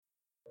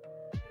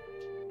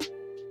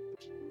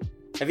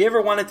Have you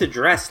ever wanted to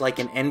dress like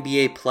an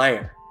NBA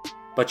player,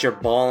 but you're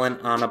balling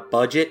on a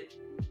budget?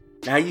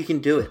 Now you can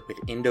do it with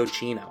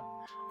Indochino.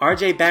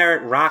 RJ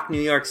Barrett rocked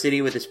New York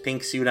City with his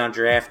pink suit on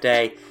draft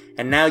day,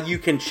 and now you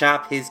can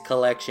shop his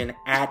collection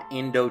at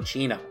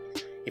Indochino.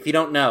 If you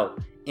don't know,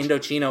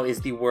 Indochino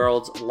is the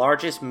world's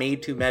largest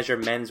made-to-measure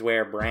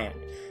menswear brand.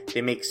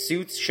 They make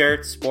suits,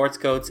 shirts, sports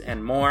coats,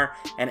 and more,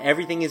 and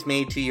everything is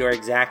made to your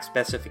exact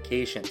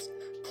specifications.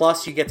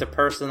 Plus, you get to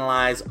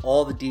personalize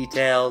all the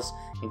details,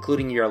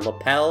 including your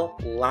lapel,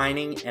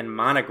 lining, and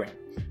monogram.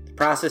 The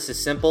process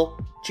is simple.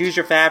 Choose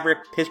your fabric,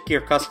 pick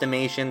your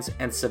customations,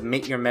 and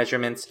submit your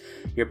measurements.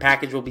 Your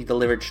package will be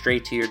delivered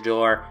straight to your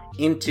door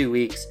in 2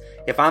 weeks.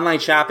 If online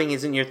shopping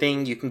isn't your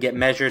thing, you can get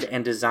measured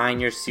and design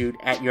your suit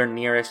at your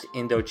nearest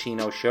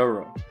Indochino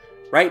showroom.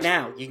 Right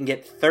now, you can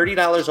get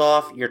 $30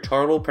 off your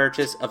total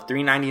purchase of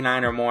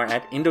 $3.99 or more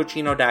at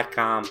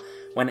Indochino.com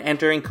when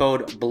entering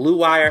code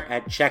BLUEWIRE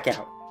at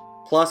checkout.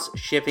 Plus,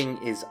 shipping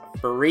is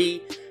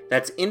free.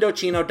 That's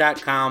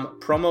Indochino.com,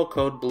 promo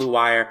code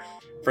BLUEWIRE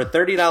for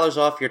 $30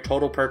 off your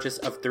total purchase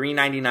of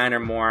 $3.99 or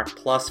more,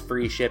 plus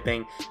free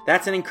shipping.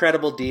 That's an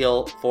incredible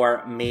deal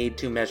for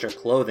made-to-measure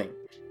clothing.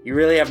 You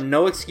really have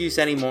no excuse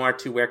anymore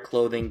to wear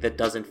clothing that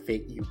doesn't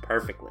fit you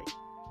perfectly.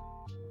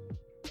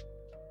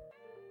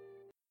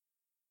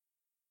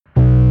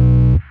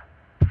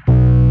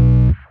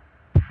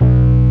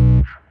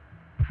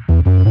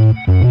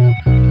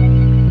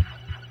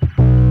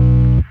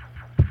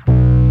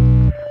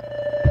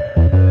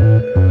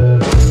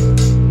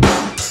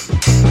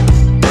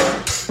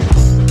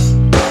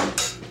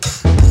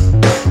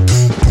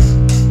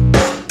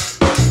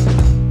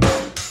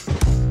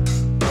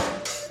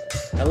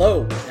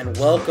 Hello, and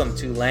welcome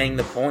to Laying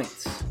the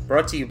Points,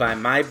 brought to you by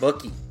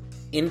MyBookie,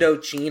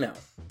 Indochino,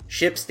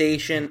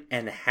 ShipStation,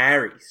 and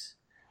Harry's.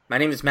 My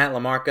name is Matt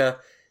LaMarca.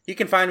 You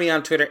can find me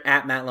on Twitter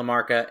at Matt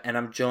LaMarca, and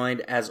I'm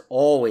joined, as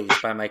always,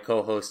 by my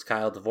co-host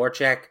Kyle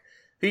Dvorchak,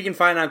 who you can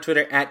find on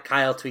Twitter at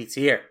Kyle Tweets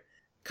Here.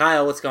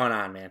 Kyle, what's going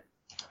on, man?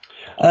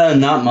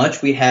 Not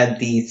much. We had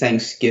the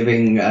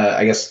Thanksgiving,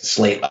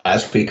 slate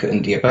last week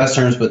in DFS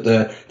terms, but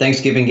the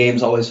Thanksgiving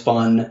game's always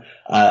fun.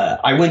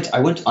 I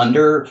went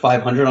under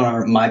 500 on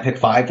our My Pick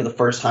 5 for the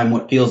first time,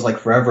 what feels like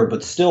forever,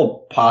 but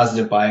still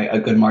positive by a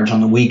good margin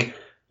on the week.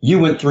 You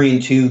went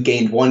 3-2,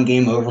 gained one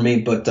game over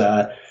me,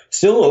 but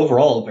still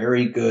overall a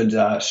very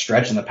good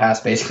stretch in the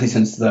past, basically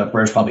since the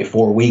first probably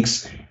 4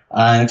 weeks.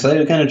 I'm excited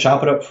to kind of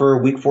chop it up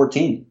for week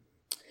 14.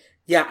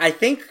 Yeah, I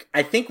think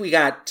we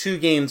got 2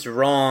 games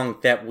wrong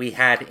that we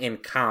had in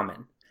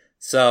common.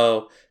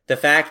 So the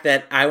fact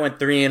that I went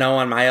 3-0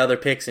 on my other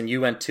picks and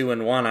you went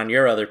 2-1 on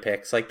your other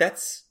picks, like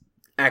that's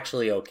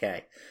actually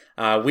okay.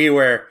 We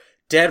were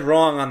dead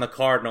wrong on the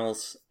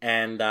Cardinals,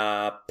 and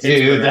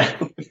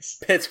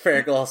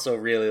Pittsburgh also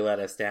really let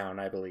us down,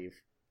 I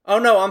believe. Oh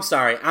no, I'm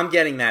sorry. I'm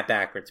getting that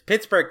backwards.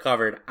 Pittsburgh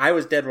covered. I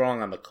was dead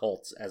wrong on the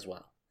Colts as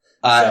well.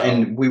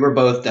 And we were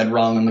both dead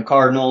wrong on the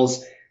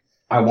Cardinals.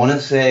 I want to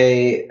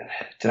say,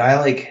 did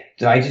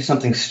I do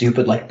something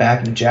stupid like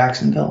back in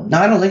Jacksonville? No,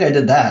 I don't think I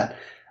did that.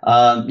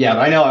 But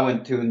I know I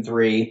went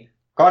 2-3.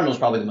 Cardinals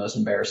probably the most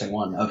embarrassing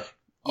one of.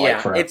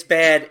 Yeah, it's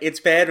bad.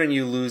 It's bad when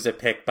you lose a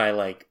pick by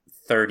like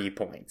 30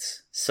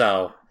 points.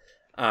 So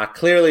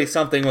clearly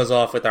something was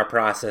off with our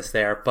process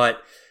there,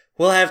 but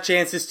we'll have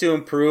chances to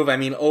improve. I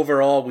mean,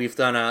 overall, we've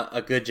done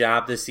a good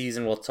job this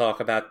season. We'll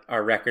talk about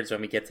our records when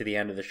we get to the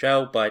end of the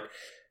show, but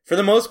for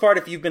the most part,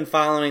 if you've been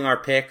following our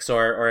picks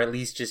or at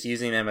least just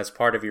using them as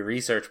part of your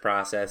research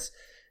process,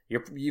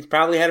 you've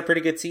probably had a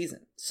pretty good season.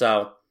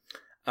 So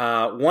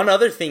one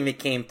other thing that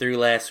came through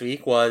last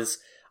week was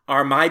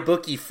our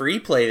MyBookie free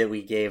play that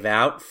we gave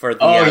out for the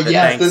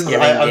Thanksgiving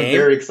game. I'm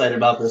very excited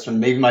about this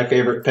one. Maybe my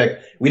favorite pick.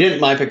 We didn't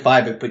My Pick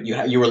 5, but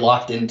you were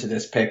locked into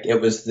this pick.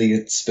 It was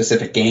the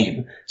specific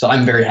game. So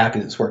I'm very happy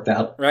this worked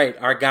out. Right.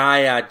 Our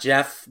guy,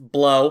 Jeff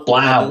Blau.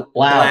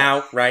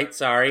 Right.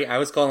 Sorry. I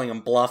was calling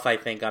him Bluff, I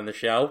think, on the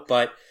show.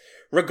 But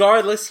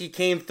regardless, he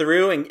came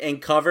through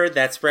and covered.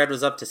 That spread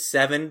was up to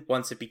 7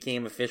 once it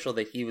became official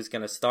that he was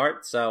going to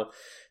start. So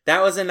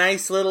that was a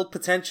nice little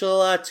potential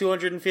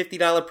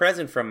 $250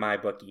 present from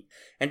MyBookie.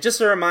 And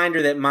just a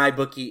reminder that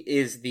MyBookie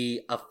is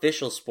the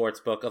official sports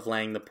book of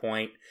Laying the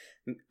Point.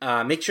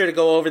 Make sure to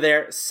go over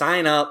there,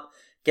 sign up,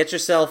 get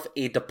yourself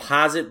a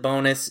deposit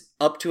bonus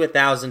up to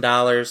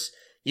 $1,000.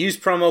 Use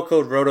promo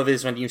code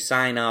ROTOVIZ when you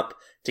sign up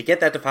to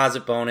get that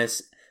deposit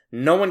bonus.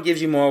 No one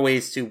gives you more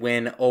ways to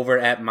win over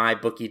at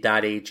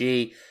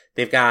mybookie.ag.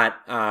 They've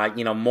got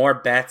more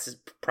bets,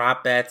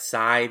 prop bets,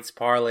 sides,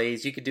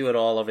 parlays. You could do it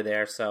all over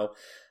there. So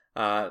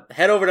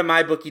head over to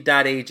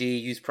mybookie.ag,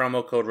 use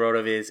promo code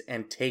ROTOVIZ,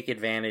 and take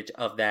advantage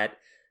of that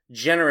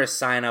generous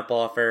sign-up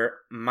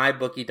offer.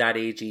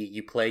 mybookie.ag,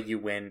 you play, you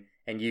win,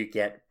 and you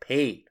get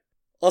paid.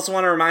 Also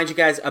want to remind you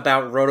guys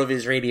about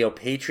RotoViz Radio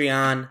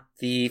Patreon.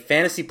 The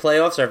fantasy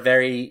playoffs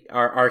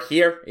are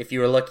here if you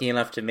were lucky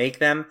enough to make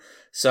them.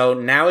 So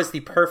now is the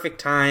perfect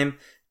time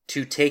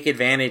to take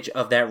advantage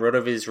of that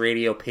RotoViz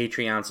Radio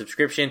Patreon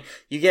subscription.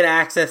 You get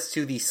access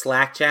to the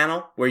Slack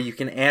channel where you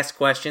can ask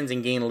questions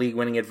and gain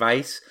league-winning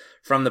advice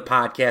from the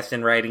podcast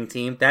and writing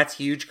team. That's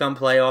huge come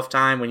playoff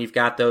time when you've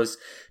got those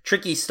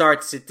tricky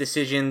start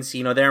decisions.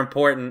 They're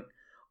important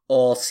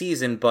all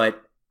season,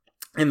 but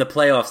in the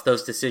playoffs,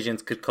 those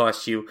decisions could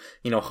cost you,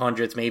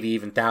 hundreds, maybe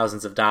even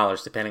thousands of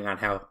dollars, depending on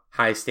how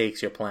high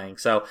stakes you're playing.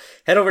 So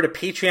head over to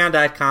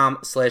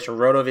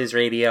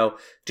patreon.com/RotoVizRadio.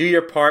 Do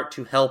your part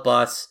to help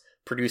us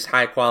produce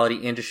high-quality,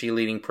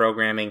 industry-leading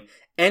programming,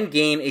 and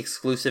gain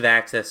exclusive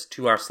access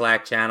to our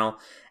Slack channel.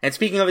 And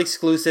speaking of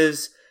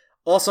exclusives,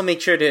 also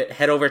make sure to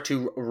head over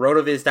to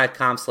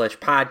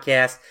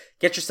rotoviz.com/podcast.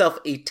 Get yourself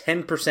a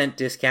 10%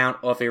 discount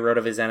off a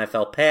RotoViz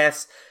NFL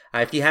Pass.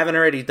 If you haven't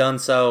already done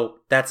so,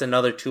 that's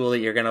another tool that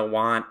you're going to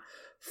want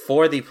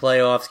for the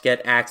playoffs.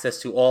 Get access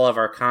to all of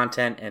our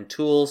content and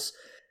tools.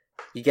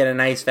 You get a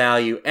nice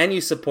value, and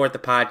you support the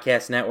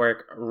podcast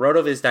network,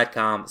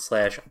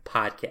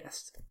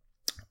 rotoviz.com/podcast.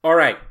 All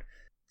right.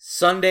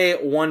 Sunday,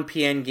 1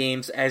 p.m.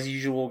 games. As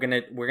usual,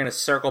 we're gonna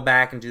circle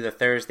back and do the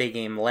Thursday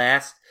game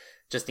last,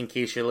 just in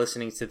case you're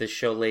listening to this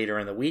show later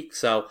in the week.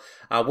 So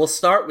we'll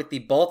start with the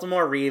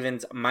Baltimore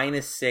Ravens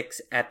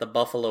 -6 at the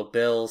Buffalo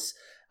Bills.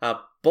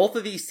 Both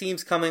of these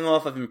teams coming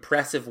off of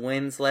impressive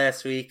wins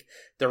last week.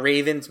 The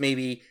Ravens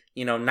maybe,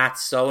 not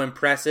so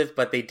impressive,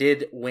 but they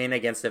did win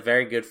against a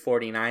very good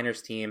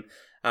 49ers team.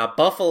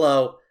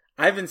 Buffalo,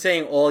 I've been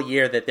saying all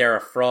year that they're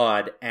a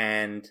fraud,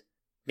 and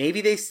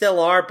maybe they still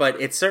are, but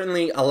it's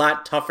certainly a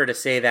lot tougher to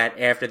say that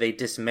after they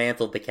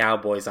dismantled the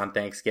Cowboys on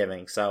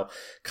Thanksgiving. So,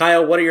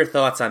 Kyle, what are your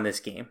thoughts on this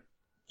game?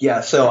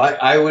 Yeah, so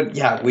I would,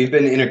 we've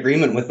been in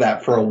agreement with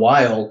that for a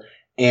while.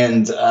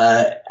 And,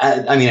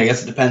 I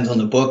guess it depends on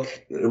the book,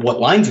 what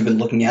lines you've been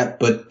looking at,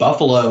 but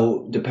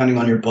Buffalo, depending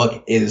on your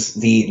book, is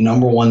the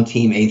number one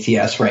team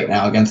ATS right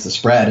now against the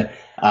spread,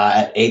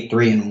 at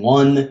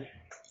 8-3-1.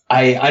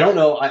 I don't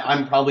know.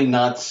 I'm probably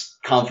not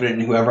confident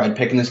in whoever I'd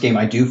pick in this game.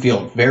 I do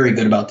feel very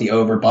good about the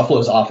over.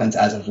 Buffalo's offense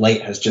as of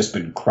late has just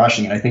been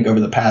crushing it. I think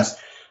over the past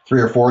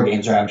 3 or 4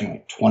 games, they're averaging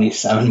like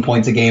 27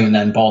 points a game. And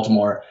then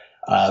Baltimore,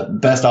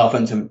 best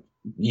offensive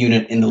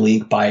unit in the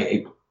league by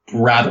a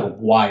rather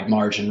wide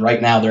margin.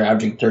 Right now, they're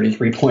averaging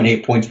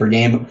 33.8 points per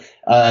game.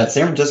 San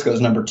Francisco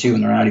is number 2,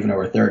 and they're not even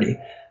over 30.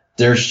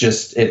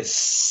 It's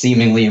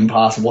seemingly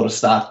impossible to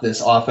stop this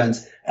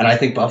offense. And I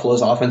think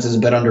Buffalo's offense is a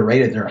bit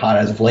underrated. They're hot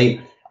as of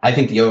late. I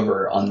think the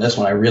over on this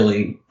one,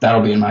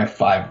 that'll be in my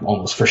 5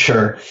 almost for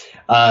sure.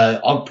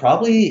 I'll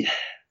probably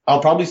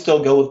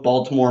still go with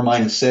Baltimore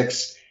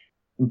 -6,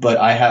 but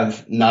I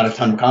have not a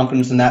ton of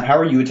confidence in that. How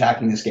are you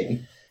attacking this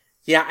game?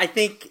 Yeah, I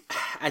think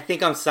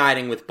I'm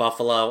siding with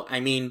Buffalo. I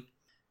mean,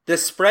 the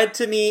spread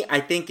to me, I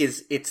think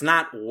it's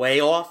not way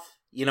off.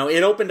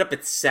 It opened up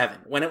at 7.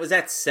 When it was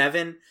at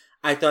 7,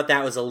 I thought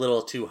that was a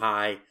little too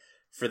high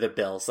for the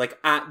Bills.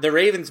 The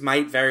Ravens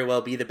might very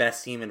well be the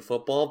best team in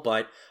football,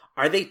 but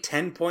are they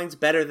 10 points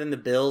better than the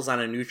Bills on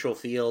a neutral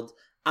field?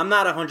 I'm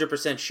not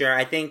 100% sure.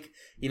 I think,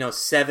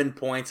 7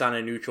 points on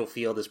a neutral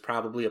field is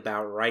probably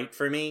about right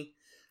for me.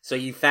 So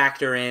you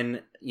factor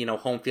in,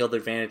 home field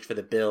advantage for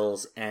the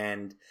Bills,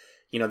 and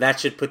that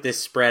should put this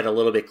spread a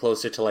little bit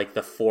closer to like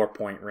the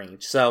 4-point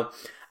range. So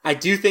I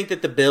do think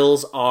that the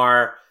Bills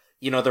are,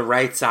 the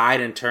right side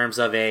in terms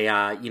of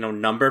a,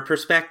 number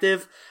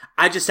perspective.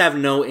 I just have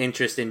no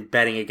interest in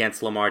betting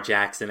against Lamar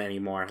Jackson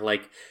anymore.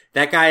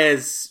 That guy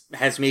has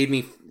made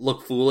me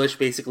look foolish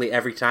basically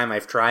every time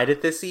I've tried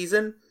it this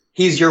season.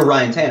 He's your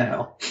Ryan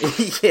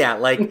Tannehill. Yeah,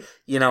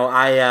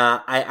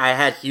 I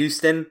had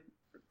Houston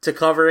to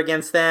cover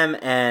against them,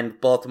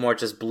 and Baltimore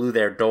just blew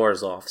their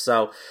doors off.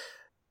 So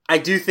I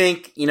do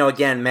think,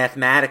 again,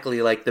 mathematically,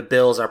 the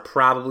Bills are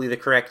probably the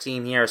correct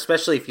team here,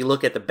 especially if you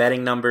look at the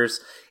betting numbers.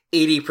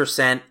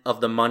 80%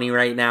 of the money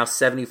right now,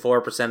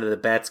 74% of the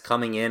bets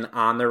coming in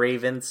on the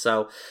Ravens.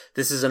 So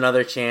this is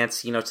another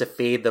chance, to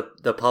fade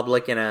the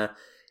public in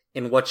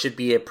what should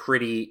be a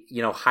pretty,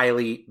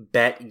 highly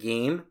bet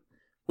game,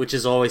 which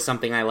is always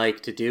something I like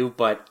to do.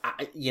 But,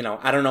 I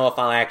don't know if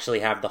I'll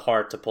actually have the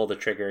heart to pull the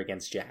trigger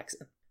against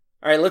Jackson.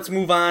 All right, let's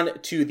move on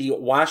to the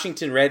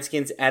Washington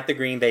Redskins at the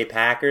Green Bay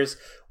Packers.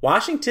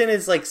 Washington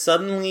is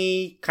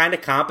suddenly kind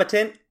of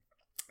competent.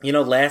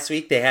 Last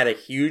week they had a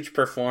huge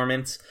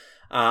performance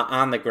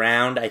on the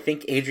ground. I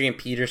think Adrian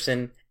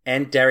Peterson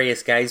and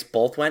Darius Geis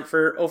both went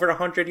for over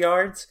 100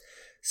 yards.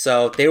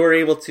 So they were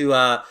able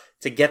to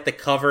get the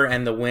cover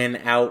and the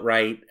win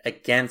outright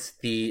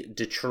against the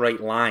the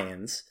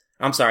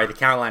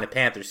Carolina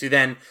Panthers, who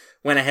then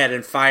went ahead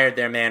and fired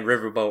their man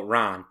Riverboat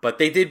Ron. But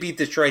they did beat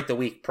Detroit the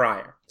week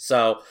prior.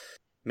 So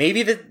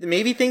maybe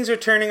things are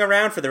turning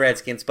around for the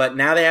Redskins, but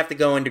now they have to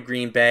go into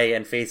Green Bay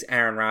and face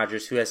Aaron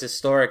Rodgers, who has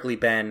historically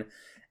been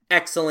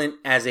excellent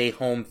as a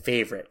home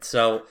favorite.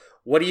 So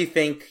what do you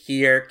think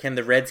here? Can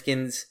the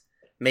Redskins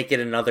make it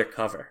another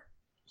cover?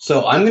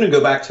 So I'm going to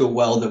go back to a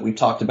well that we've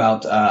talked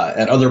about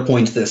at other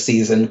points this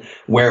season,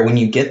 where when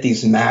you get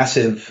these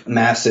massive,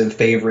 massive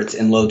favorites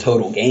in low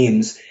total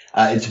games,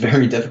 it's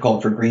very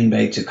difficult for Green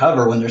Bay to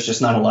cover when there's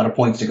just not a lot of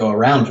points to go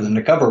around for them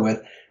to cover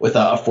with. with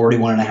a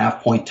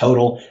 41.5 point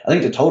total. I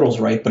think the total's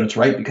right, but it's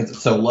right because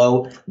it's so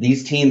low.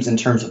 These teams, in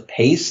terms of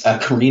pace,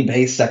 Green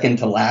Bay second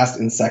to last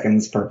in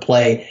seconds per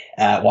play.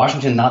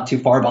 Washington not too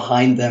far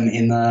behind them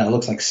in it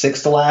looks like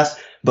sixth to last.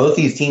 Both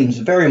these teams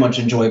very much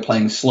enjoy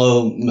playing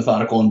slow,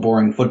 methodical, and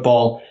boring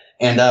football.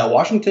 And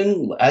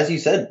Washington, as you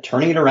said,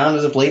 turning it around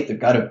as of late. They've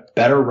got a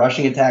better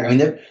rushing attack. I mean,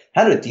 they've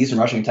had a decent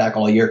rushing attack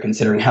all year,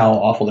 considering how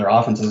awful their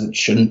offense is. It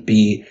shouldn't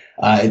be.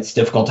 It's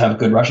difficult to have a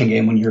good rushing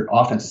game when your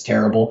offense is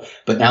terrible.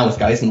 But now with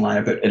guys in the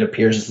lineup, it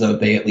appears as though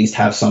they at least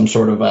have some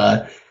sort of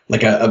a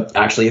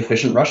actually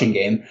efficient rushing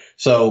game.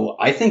 So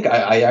I think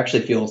I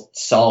actually feel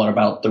solid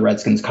about the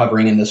Redskins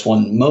covering in this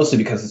one, mostly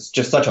because it's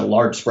just such a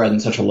large spread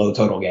and such a low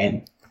total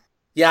game.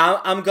 Yeah,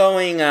 I'm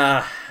going.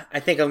 I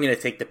think I'm going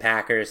to take the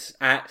Packers.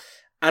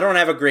 I don't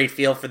have a great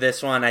feel for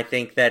this one. I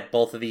think that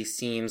both of these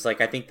teams,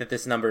 I think that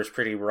this number is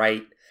pretty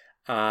right.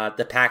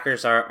 The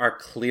Packers are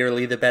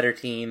clearly the better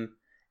team,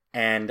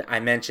 and I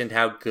mentioned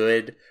how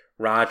good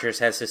Rodgers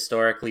has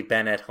historically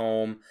been at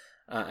home.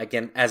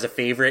 Again, as a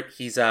favorite,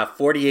 he's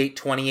 48,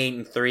 28,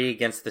 and 3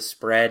 against the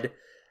spread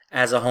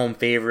as a home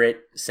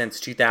favorite since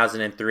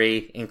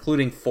 2003,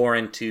 including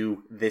 4-2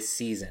 this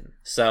season.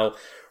 So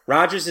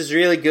Rodgers is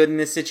really good in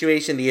this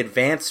situation. The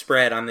advanced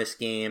spread on this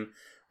game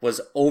was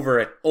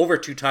over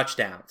 2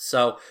 touchdowns.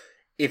 So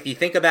if you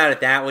think about it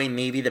that way,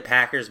 maybe the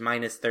Packers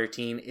minus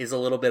 13 is a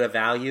little bit of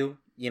value.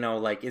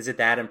 Is it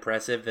that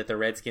impressive that the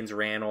Redskins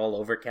ran all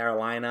over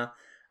Carolina?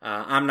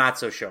 I'm not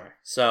so sure.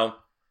 So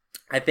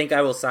I think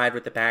I will side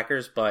with the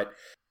Packers, but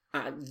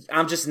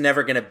I'm just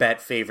never going to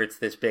bet favorites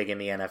this big in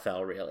the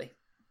NFL, really.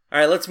 All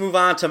right, let's move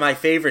on to my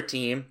favorite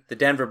team, the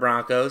Denver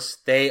Broncos.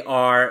 They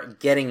are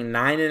getting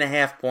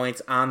 9.5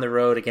 points on the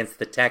road against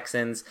the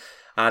Texans.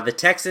 The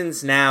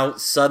Texans now,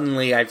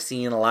 suddenly, I've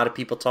seen a lot of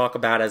people talk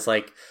about as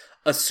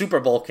a Super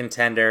Bowl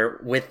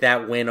contender with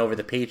that win over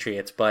the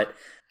Patriots, but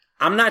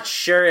I'm not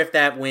sure if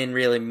that win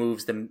really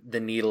moves the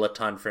needle a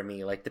ton for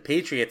me. The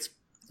Patriots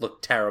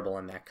look terrible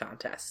in that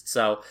contest.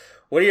 So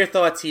what are your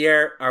thoughts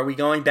here? Are we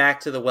going back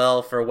to the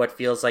well for what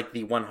feels like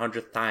the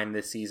 100th time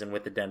this season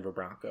with the Denver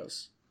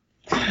Broncos?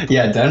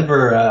 Yeah,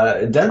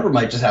 Denver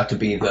might just have to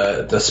be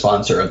the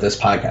sponsor of this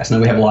podcast. I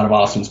know we have a lot of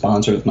awesome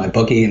sponsors,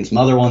 MyBookie and some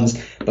other ones,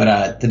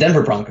 but the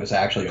Denver Broncos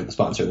actually are the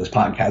sponsor of this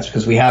podcast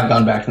because we have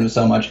gone back to them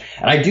so much.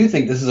 And I do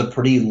think this is a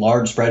pretty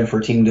large spread for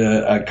a team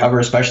to cover,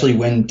 especially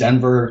when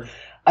Denver,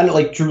 I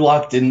don't Drew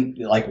Lock didn't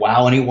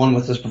wow anyone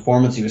with his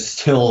performance. He was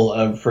still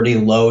a pretty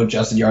low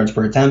adjusted yards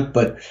per attempt.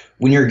 But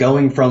when you're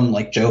going from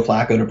Joe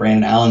Flacco to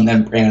Brandon Allen,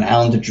 then Brandon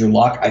Allen to Drew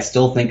Lock, I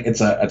still think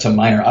it's a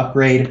minor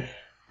upgrade.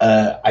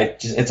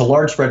 It's a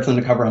large spread for them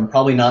to cover. I'm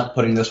probably not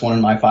putting this one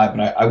in my 5,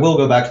 but I will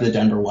go back to the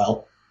Denver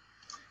well.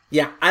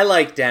 Yeah, I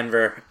like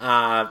Denver.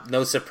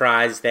 No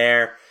surprise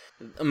there.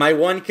 My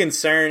one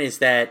concern is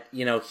that,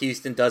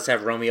 Houston does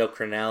have Romeo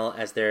Crennel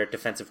as their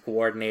defensive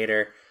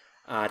coordinator.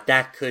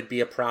 That could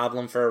be a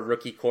problem for a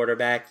rookie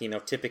quarterback.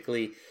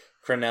 Typically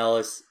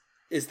Crennel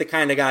is the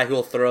kind of guy who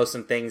will throw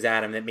some things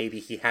at him that maybe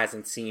he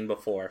hasn't seen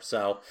before.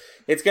 So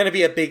it's going to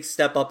be a big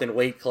step up in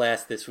weight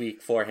class this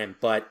week for him,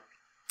 but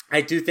I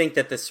do think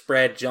that the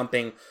spread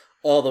jumping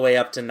all the way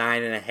up to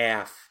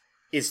 9.5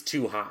 is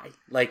too high.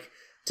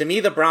 To me,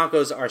 the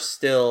Broncos are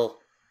still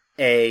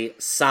a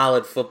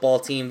solid football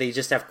team. They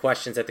just have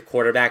questions at the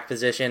quarterback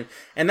position.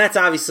 And that's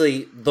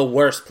obviously the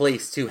worst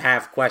place to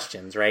have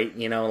questions, right?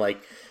 You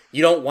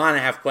don't want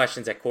to have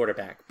questions at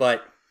quarterback.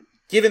 But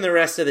given the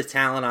rest of the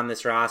talent on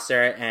this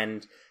roster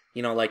and,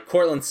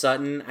 Courtland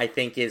Sutton, I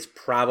think is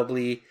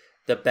probably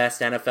the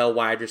best NFL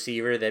wide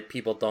receiver that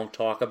people don't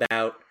talk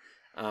about.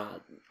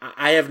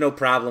 I have no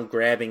problem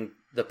grabbing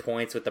the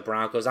points with the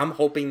Broncos. I'm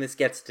hoping this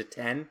gets to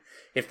 10.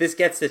 If this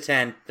gets to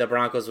 10, the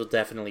Broncos will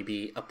definitely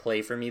be a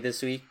play for me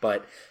this week,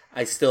 but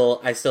I still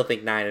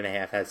think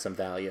 9.5 has some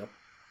value.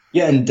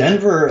 Yeah, and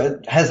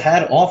Denver has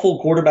had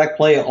awful quarterback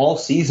play all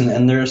season,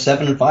 and they're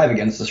 7-5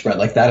 against the spread.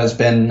 That has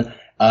been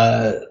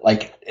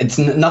it's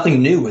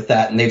nothing new with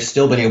that, and they've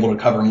still been able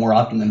to cover more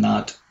often than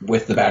not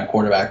with the bad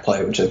quarterback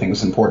play, which I think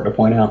is important to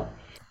point out.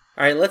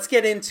 All right, let's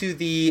get into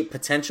the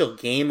potential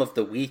game of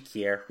the week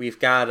here. We've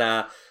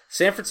got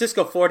San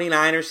Francisco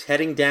 49ers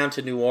heading down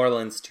to New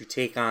Orleans to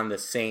take on the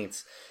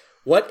Saints.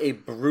 What a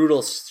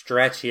brutal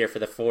stretch here for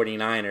the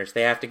 49ers.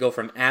 They have to go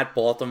from at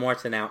Baltimore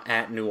to now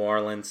at New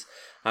Orleans.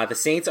 The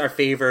Saints are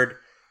favored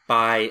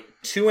by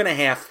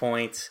 2.5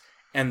 points,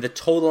 and the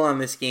total on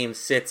this game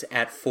sits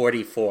at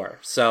 44.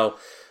 So,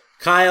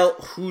 Kyle,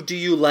 who do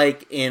you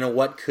like in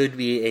what could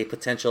be a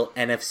potential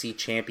NFC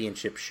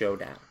Championship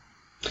showdown?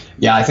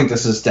 Yeah, I think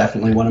this is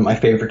definitely one of my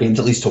favorite games,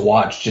 at least to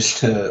watch, just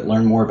to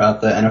learn more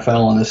about the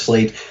NFL on this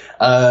slate.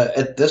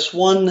 At this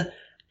one,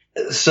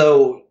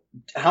 so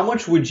how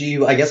much do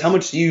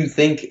you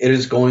think it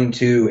is going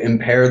to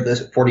impair the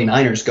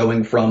 49ers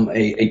going from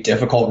a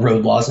difficult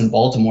road loss in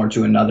Baltimore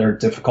to another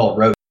difficult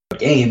road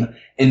game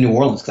in New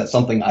Orleans? Because that's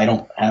something I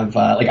don't have,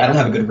 I don't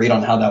have a good read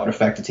on how that would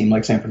affect a team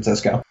like San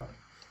Francisco.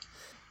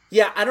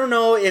 Yeah, I don't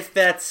know if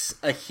that's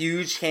a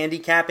huge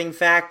handicapping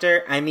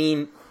factor. I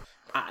mean,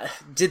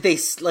 Did they,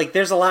 like,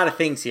 there's a lot of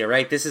things here,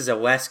 right? This is a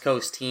West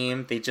Coast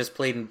team. They just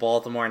played in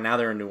Baltimore, and now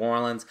they're in New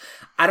Orleans.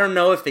 I don't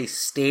know if they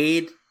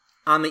stayed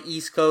on the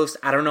East Coast.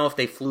 I don't know if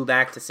they flew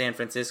back to San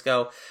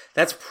Francisco.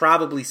 That's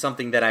probably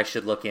something that I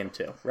should look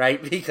into,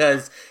 right?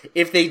 Because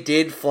if they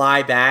did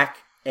fly back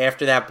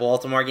after that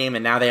Baltimore game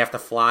and now they have to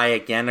fly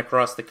again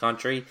across the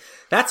country,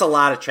 that's a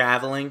lot of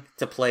traveling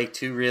to play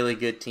two really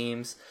good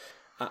teams.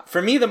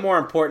 For me, the more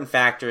important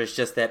factor is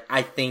just that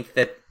I think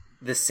that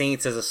the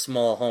Saints as a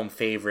small home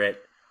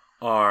favorite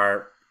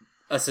are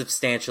a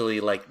substantially,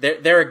 like,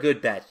 they're a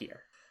good bet here.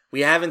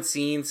 We haven't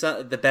seen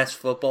the best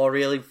football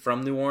really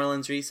from New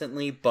Orleans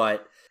recently,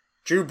 but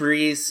Drew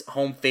Brees,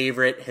 home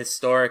favorite,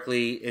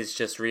 historically is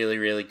just really,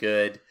 really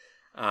good.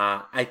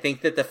 I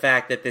think that the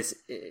fact that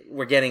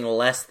we're getting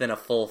less than a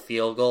full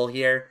field goal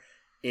here,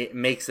 it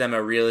makes them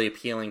a really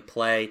appealing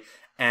play.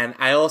 And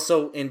I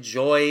also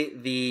enjoy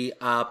the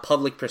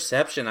public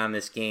perception on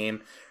this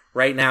game.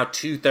 Right now,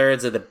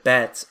 2/3 of the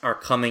bets are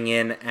coming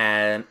in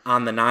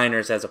on the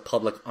Niners as a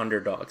public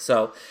underdog.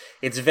 So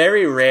it's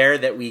very rare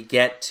that we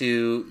get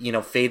to,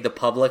 fade the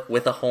public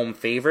with a home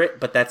favorite,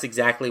 but that's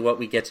exactly what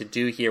we get to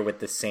do here with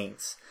the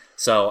Saints.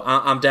 So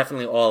I'm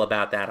definitely all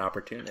about that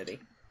opportunity.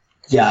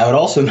 Yeah, I would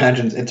also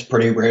imagine it's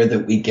pretty rare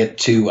that we get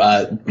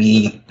to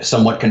be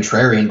somewhat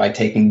contrarian by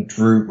taking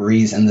Drew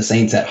Brees and the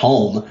Saints at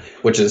home,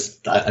 which is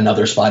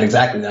another spot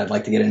exactly that I'd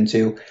like to get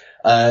into.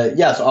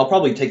 So I'll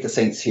probably take the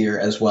Saints here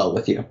as well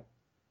with you.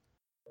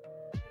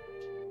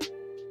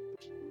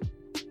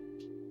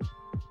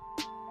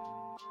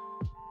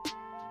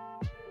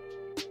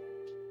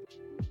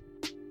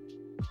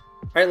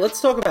 All right,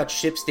 let's talk about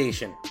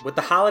ShipStation. With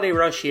the holiday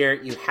rush here,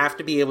 you have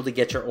to be able to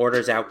get your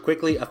orders out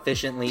quickly,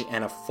 efficiently,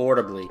 and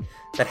affordably.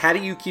 But how do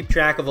you keep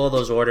track of all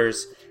those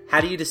orders?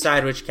 How do you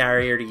decide which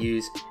carrier to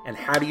use? And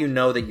how do you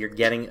know that you're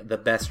getting the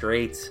best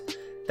rates?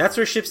 That's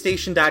where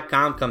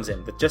ShipStation.com comes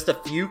in. With just a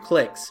few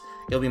clicks,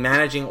 you'll be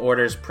managing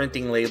orders,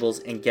 printing labels,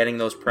 and getting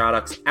those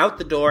products out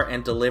the door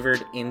and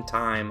delivered in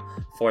time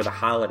for the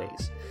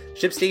holidays.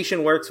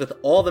 ShipStation works with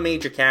all the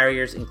major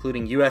carriers,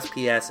 including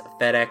USPS,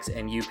 FedEx,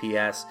 and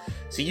UPS,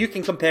 so you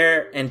can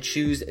compare and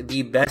choose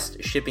the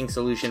best shipping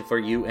solution for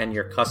you and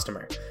your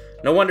customer.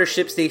 No wonder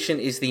ShipStation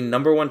is the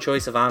 #1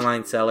 choice of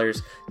online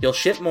sellers. You'll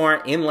ship more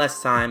in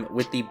less time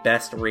with the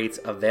best rates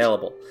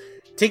available.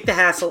 Take the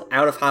hassle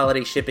out of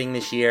holiday shipping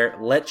this year.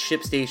 Let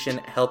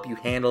ShipStation help you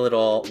handle it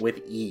all with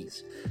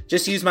ease.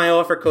 Just use my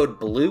offer code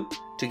BLUE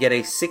to get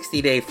a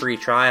 60-day free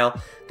trial.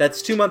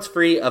 That's 2 months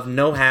free of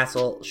no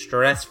hassle,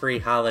 stress-free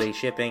holiday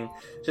shipping.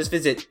 Just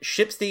visit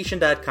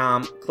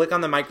ShipStation.com, click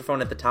on the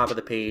microphone at the top of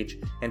the page,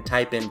 and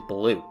type in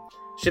BLUE.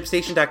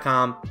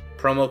 ShipStation.com,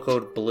 promo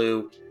code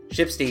BLUE.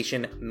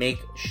 ShipStation, make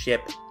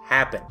ship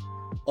happen.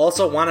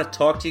 Also want to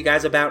talk to you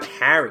guys about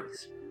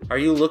Harry's. Are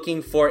you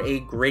looking for a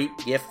great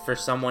gift for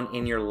someone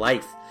in your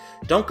life?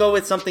 Don't go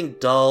with something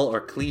dull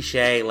or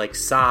cliche like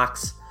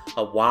socks,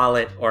 a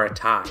wallet, or a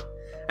tie.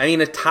 I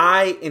mean, a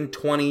tie in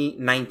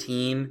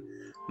 2019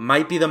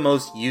 might be the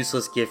most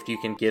useless gift you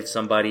can give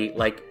somebody.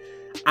 Like,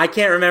 I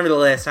can't remember the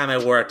last time I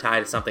wore a tie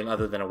to something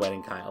other than a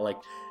wedding, Kyle. Like,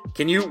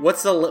 when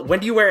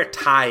do you wear a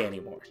tie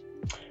anymore?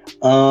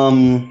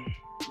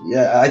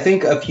 Yeah, I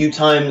think a few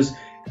times.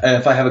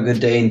 If I have a good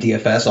day in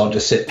DFS, I'll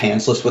just sit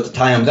pantsless with the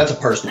tie on. That's a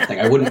personal thing.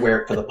 I wouldn't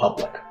wear it for the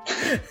public.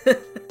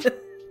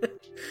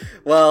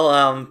 Well,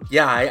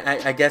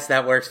 I guess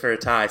that works for a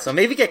tie. So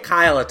maybe get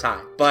Kyle a tie.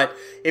 But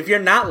if you're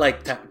not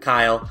like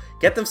Kyle,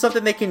 get them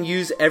something they can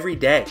use every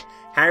day.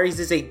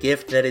 Harry's is a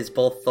gift that is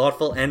both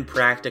thoughtful and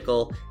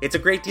practical. It's a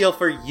great deal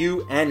for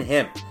you and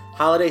him.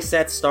 Holiday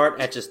sets start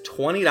at just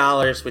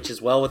 $20, which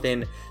is well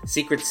within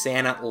Secret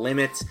Santa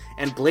limits.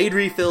 And blade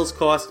refills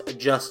cost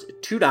just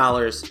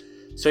 $2.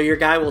 So your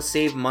guy will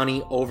save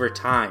money over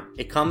time.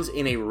 It comes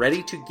in a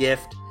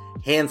ready-to-gift,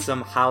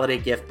 handsome holiday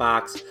gift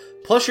box.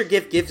 Plus your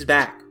gift gives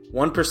back.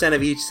 1%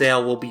 of each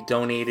sale will be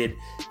donated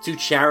to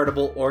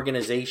charitable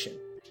organization.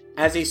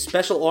 As a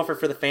special offer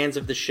for the fans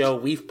of the show,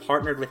 we've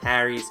partnered with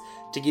Harry's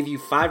to give you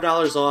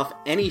 $5 off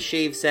any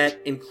shave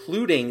set,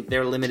 including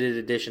their limited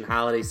edition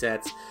holiday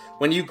sets,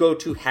 when you go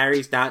to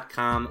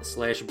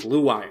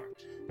harrys.com/bluewire.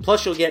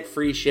 Plus you'll get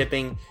free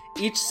shipping.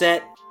 Each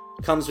set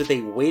comes with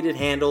a weighted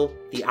handle,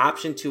 the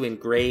option to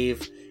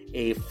engrave,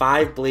 a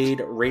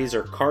 5-blade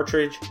razor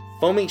cartridge,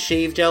 foaming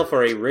shave gel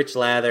for a rich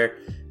lather,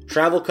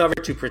 travel cover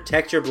to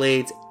protect your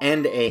blades,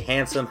 and a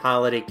handsome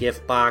holiday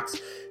gift box.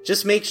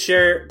 Just make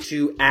sure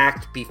to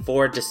act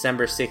before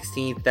December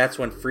 16th. That's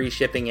when free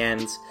shipping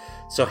ends.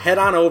 So head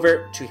on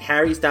over to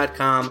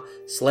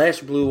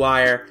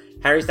harrys.com/bluewire,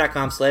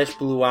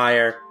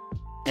 harrys.com/bluewire,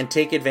 and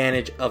take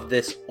advantage of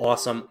this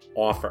awesome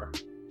offer.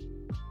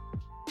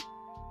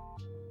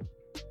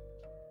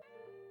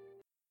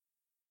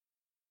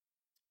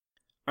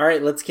 All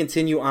right, let's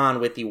continue on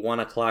with the 1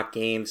 o'clock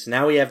games.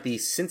 Now we have the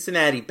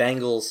Cincinnati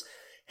Bengals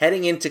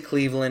heading into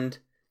Cleveland.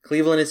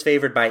 Cleveland is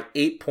favored by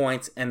 8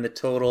 points, and the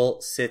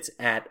total sits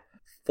at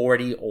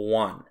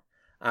 41.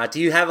 Do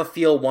you have a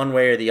feel one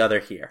way or the other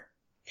here?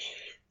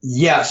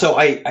 Yeah, so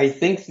I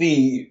think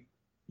the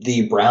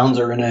the Browns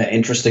are in an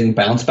interesting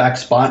bounce back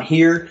spot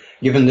here,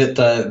 given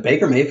that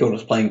Baker Mayfield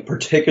was playing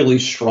particularly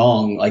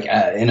strong, like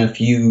in a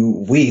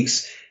few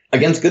weeks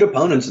against good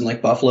opponents in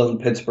like Buffalo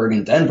and Pittsburgh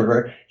and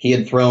Denver. He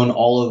had thrown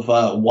all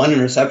of one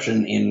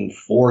interception in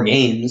 4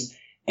 games,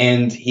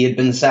 and he had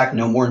been sacked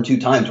no more than 2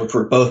 times, which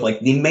were both like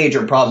the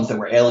major problems that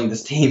were ailing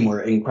this team,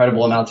 were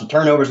incredible amounts of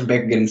turnovers and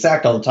Baker getting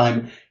sacked all the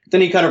time.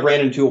 Then he kind of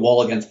ran into a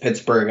wall against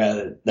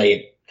Pittsburgh.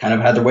 They kind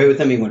of had their way with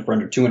him. He went for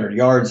under 200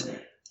 yards,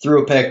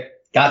 threw a pick,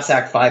 got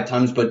sacked 5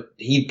 times, but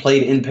he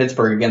played in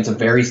Pittsburgh against a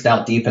very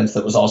stout defense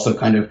that was also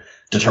kind of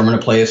determined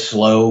to play a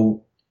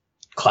slow,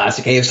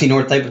 classic AFC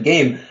North type of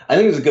game. I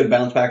think it was a good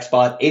bounce back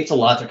spot. 8's a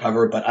lot to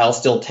cover, but I'll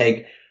still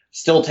take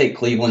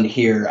Cleveland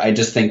here. I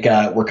just think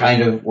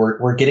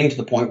we're getting to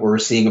the point where we're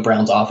seeing a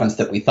Browns offense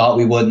that we thought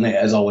we would, and they,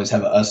 as always,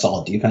 have a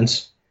solid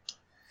defense.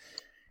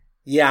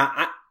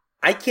 Yeah,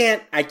 I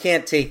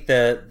can't take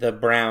the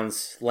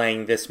Browns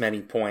laying this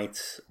many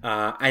points.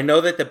 I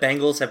know that the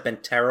Bengals have been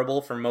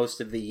terrible for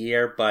most of the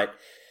year, but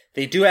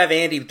they do have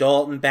Andy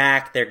Dalton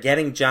back. They're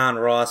getting John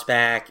Ross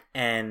back,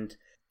 and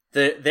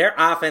their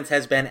offense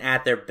has been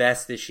at their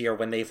best this year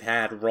when they've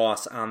had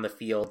Ross on the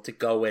field to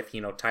go with,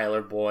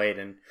 Tyler Boyd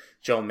and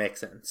Joe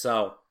Mixon.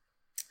 So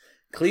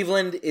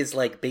Cleveland is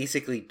like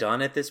basically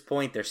done at this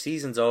point. Their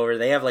season's over.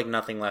 They have like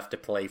nothing left to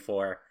play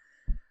for.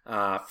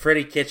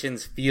 Freddie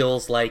Kitchens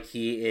feels like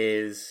he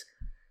is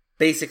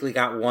basically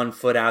got 1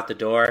 foot out the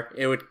door.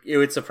 It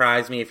would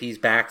surprise me if he's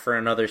back for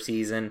another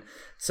season.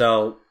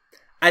 So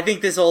I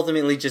think this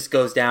ultimately just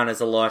goes down as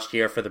a lost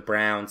year for the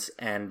Browns.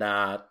 And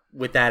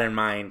with that in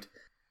mind,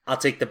 I'll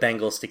take the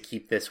Bengals to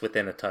keep this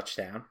within a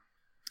touchdown.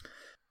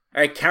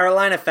 All right,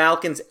 Carolina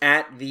Falcons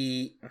at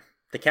the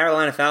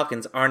Carolina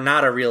Falcons are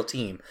not a real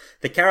team.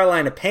 The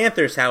Carolina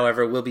Panthers,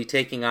 however, will be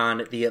taking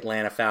on the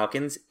Atlanta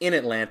Falcons in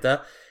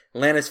Atlanta.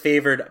 Atlanta's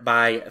favored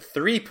by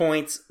 3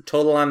 points.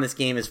 Total on this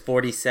game is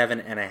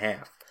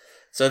 47.5.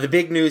 So the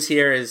big news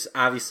here is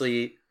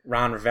obviously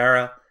Ron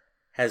Rivera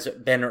has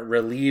been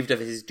relieved of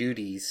his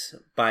duties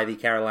by the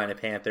Carolina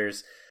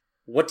Panthers.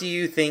 What do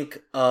you think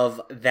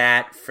of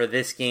that for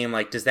this game?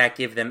 Like, does that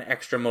give them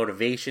extra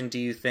motivation, do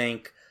you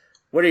think?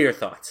 What are your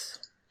thoughts?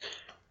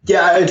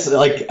 Yeah, it's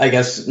like, I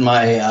guess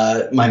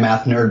my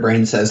math nerd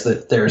brain says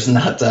that there's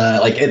not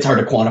it's hard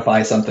to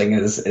quantify something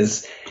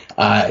as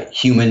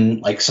human,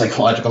 like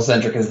psychological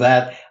centric as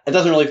that. It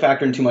doesn't really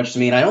factor in too much to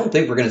me, and I don't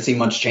think we're going to see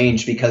much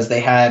change because they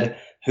had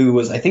who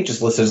was I think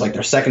just listed as like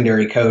their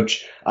secondary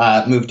coach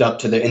moved up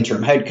to the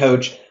interim head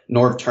coach.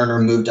 Norv Turner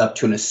moved up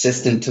to an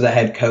assistant to the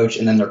head coach,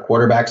 and then their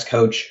quarterbacks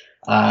coach,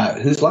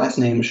 whose last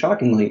name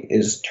shockingly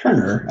is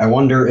Turner. I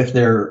wonder if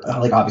they're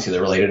obviously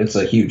they're related. It's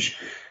a huge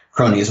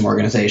cronyism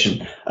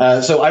organization.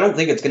 So I don't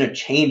think it's going to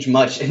change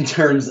much in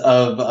terms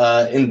of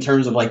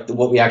like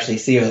what we actually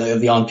see of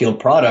the on-field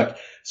product.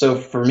 So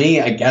for me,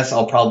 I guess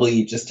I'll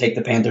probably just take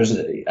the Panthers,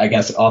 I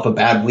guess, off a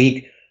bad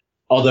week.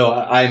 Although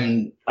I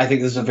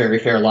think this is a very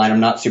fair line.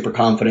 I'm not super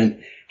confident.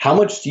 How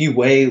much do you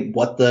weigh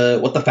what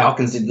the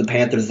Falcons did to the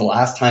Panthers the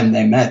last time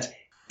they met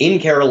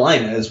in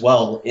Carolina as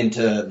well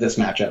into this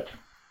matchup?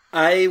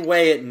 I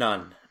weigh it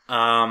none.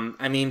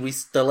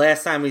 The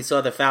last time we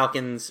saw the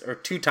Falcons, or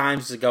 2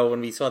 times ago when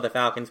we saw the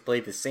Falcons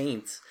play the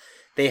Saints,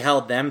 they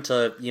held them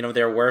to,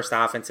 their worst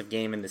offensive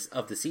game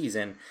of the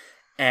season,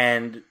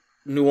 and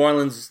New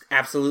Orleans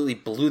absolutely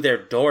blew their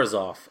doors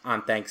off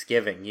on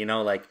Thanksgiving.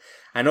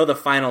 I know the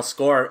final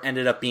score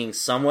ended up being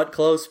somewhat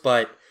close,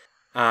 but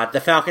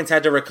the Falcons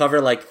had to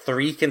recover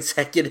 3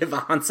 consecutive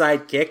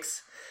onside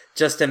kicks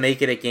just to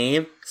make it a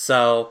game.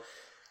 So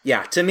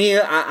yeah, to me,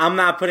 I'm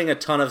not putting a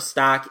ton of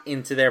stock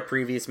into their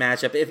previous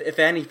matchup. If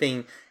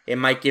anything, it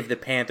might give the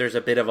Panthers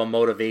a bit of a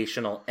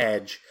motivational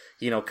edge,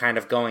 kind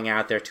of going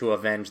out there to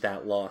avenge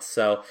that loss.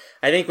 So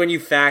I think when you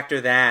factor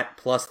that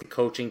plus the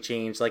coaching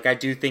change, I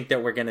do think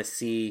that we're going to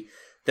see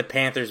the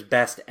Panthers'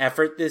 best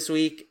effort this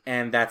week,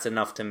 and that's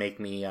enough to make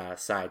me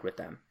side with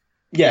them.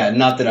 Yeah,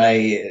 not that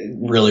I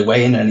really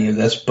weigh in any of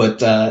this,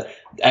 but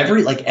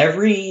every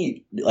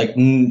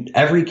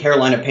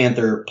Carolina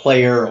Panther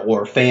player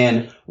or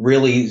fan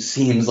really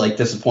seems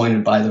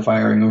disappointed by the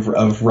firing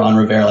of Ron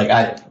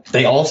Rivera.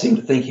 They all seem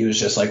to think he was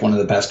just one of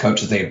the best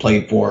coaches they had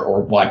played for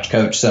or watched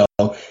coach. So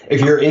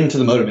if you're into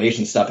the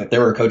motivation stuff, if there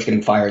were a coach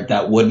getting fired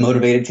that would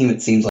motivate a team,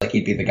 it seems like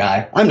he'd be the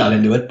guy. I'm not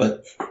into it,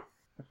 but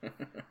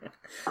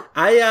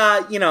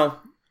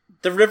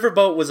the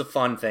riverboat was a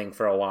fun thing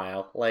for a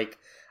while.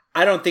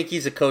 I don't think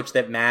he's a coach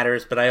that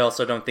matters, but I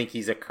also don't think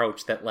he's a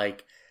coach that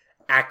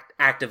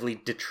actively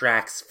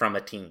detracts from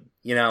a team.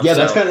 Yeah,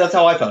 that's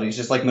how I felt. He's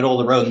just middle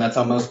of the road, and that's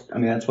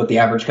that's what the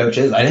average coach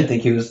is. I didn't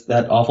think he was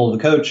that awful of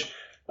a coach.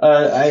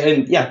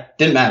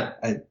 Didn't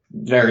matter.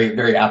 Very,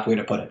 very apt way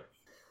to put it.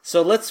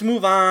 So let's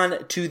move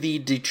on to the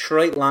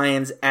Detroit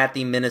Lions at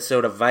the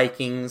Minnesota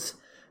Vikings.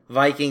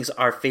 Vikings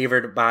are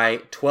favored by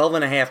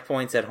 12.5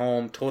 points at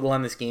home. Total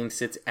on this game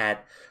sits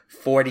at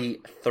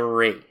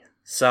 43.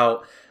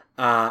 So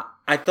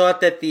I thought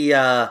that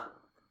the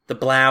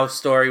Blau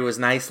story was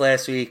nice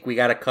last week. We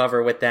got a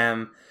cover with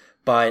them,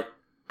 but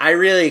I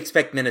really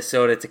expect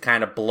Minnesota to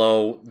kind of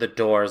blow the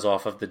doors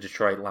off of the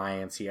Detroit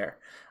Lions here.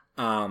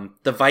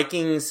 The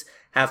Vikings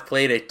have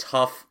played a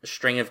tough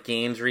string of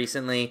games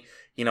recently.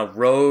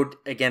 Road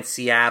against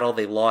Seattle,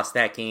 they lost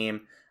that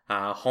game.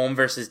 Home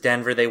versus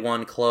Denver, they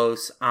won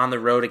close. On the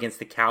road against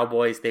the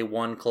Cowboys, they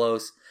won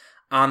close.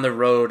 On the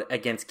road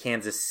against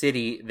Kansas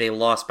City, they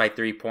lost by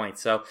 3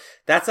 points. So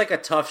that's like a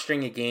tough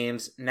string of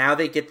games. Now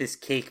they get this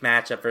cake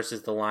matchup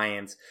versus the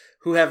Lions,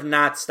 who have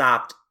not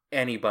stopped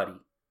anybody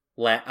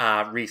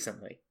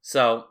recently.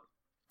 So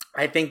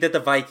I think that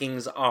the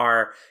Vikings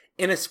are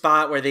in a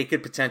spot where they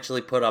could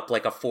potentially put up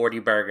like a 40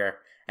 burger.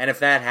 And if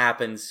that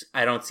happens,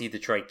 I don't see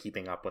Detroit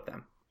keeping up with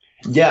them.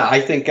 Yeah,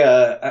 I think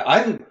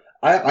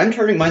I'm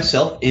turning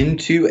myself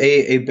into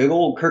a big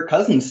old Kirk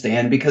Cousins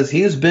stan because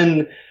he has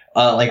been,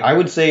 I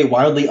would say,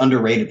 wildly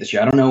underrated this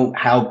year. I don't know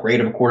how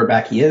great of a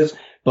quarterback he is,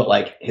 but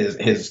like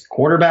his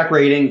quarterback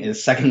rating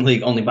is second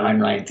league only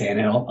behind Ryan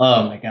Tannehill.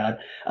 Oh my God.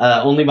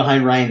 Only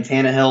behind Ryan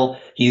Tannehill.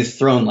 He's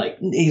thrown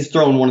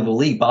one of the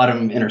league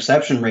bottom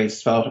interception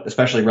rates,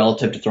 especially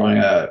relative to throwing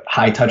a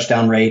high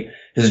touchdown rate.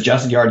 His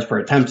adjusted yards per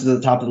attempt is at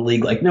the top of the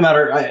league. Like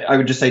I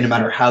would just say no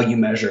matter how you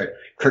measure it,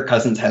 Kirk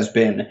Cousins has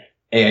been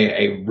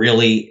a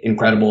really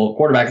incredible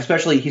quarterback,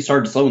 especially he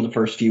started slow in the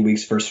first few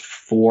weeks, first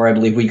 4, I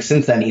believe, weeks.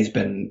 Since then, he's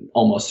been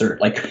almost certain,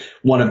 like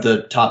one of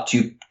the top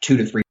two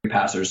to three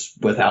passers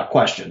without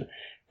question.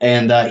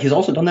 And he's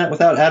also done that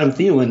without Adam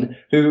Thielen,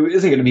 who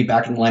isn't going to be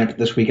back in the lineup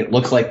this week, it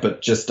looks like,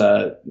 but just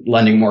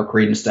lending more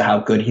credence to how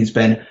good he's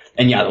been.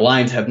 And yeah, the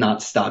Lions have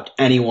not stopped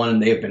anyone.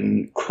 They've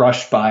been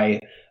crushed by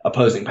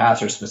opposing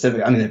passers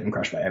specifically. I mean, they've been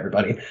crushed by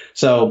everybody.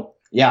 So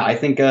yeah, I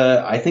think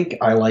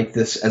I like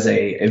this as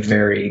a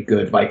very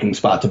good Viking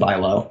spot to buy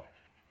low.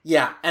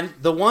 Yeah, and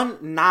the one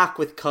knock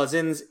with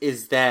Cousins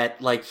is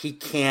that like he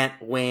can't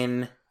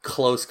win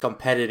close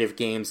competitive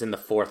games in the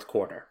fourth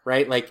quarter,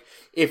 right? Like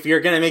if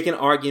you're going to make an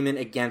argument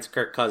against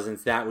Kirk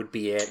Cousins, that would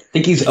be it. I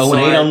think he's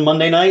 0-8 on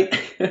Monday night.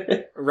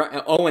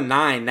 Right,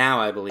 0-9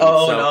 now, I believe.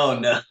 Oh,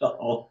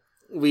 no.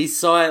 We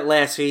saw it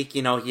last week.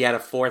 He had a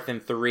 4th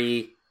and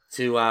 3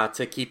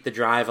 to keep the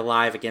drive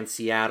alive against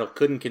Seattle.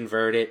 Couldn't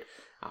convert it.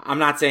 I'm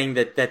not saying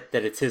that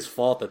it's his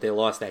fault that they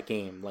lost that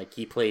game. Like,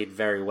 he played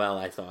very well,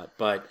 I thought.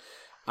 But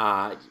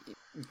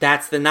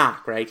that's the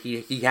knock, right?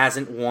 He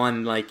hasn't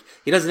won, like,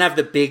 he doesn't have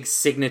the big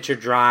signature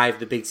drive,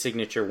 the big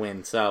signature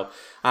win. So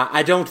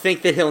I don't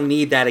think that he'll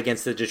need that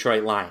against the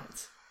Detroit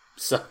Lions.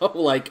 So,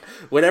 like,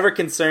 whatever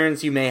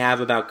concerns you may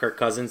have about Kirk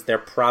Cousins, they're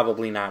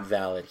probably not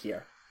valid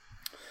here.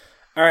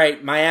 All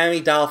right, Miami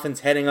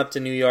Dolphins heading up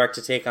to New York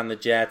to take on the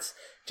Jets.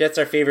 Jets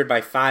are favored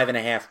by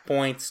 5.5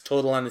 points.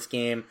 Total on this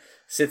game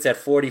sits at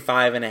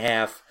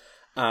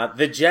 45.5.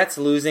 The Jets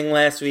losing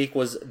last week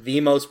was the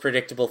most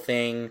predictable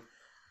thing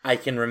I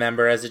can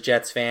remember as a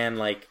Jets fan.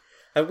 Like,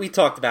 we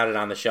talked about it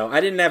on the show. I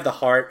didn't have the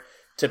heart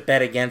to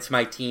bet against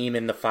my team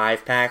in the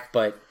 5-pack,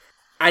 but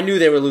I knew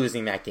they were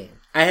losing that game.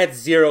 I had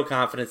zero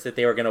confidence that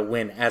they were going to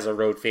win as a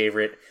road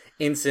favorite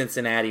in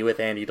Cincinnati with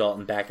Andy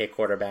Dalton back at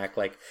quarterback.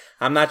 Like,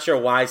 I'm not sure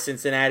why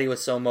Cincinnati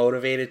was so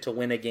motivated to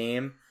win a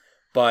game,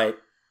 but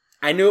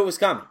I knew it was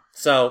coming.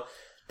 So,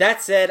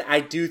 that said,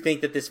 I do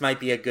think that this might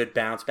be a good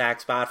bounce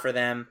back spot for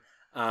them.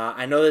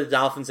 I know that the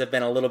Dolphins have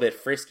been a little bit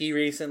frisky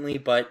recently,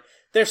 but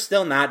they're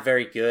still not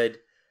very good.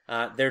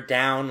 They're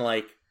down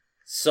like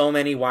so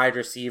many wide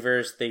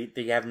receivers. They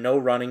have no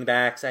running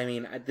backs. I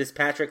mean, this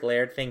Patrick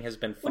Laird thing has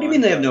been fun. What do you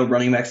mean they have no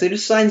running backs? They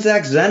just signed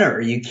Zach Zenner.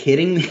 Are you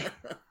kidding me?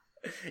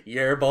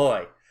 Your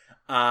boy.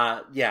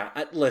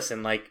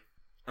 Listen, like,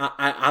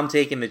 I'm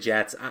taking the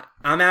Jets.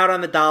 I'm out on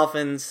the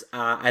Dolphins.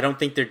 I don't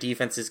think their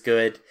defense is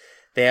good.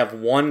 They have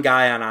one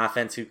guy on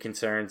offense who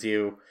concerns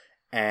you,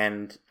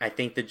 and I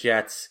think the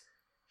Jets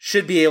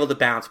should be able to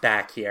bounce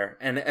back here.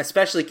 And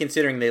especially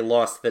considering they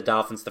lost to the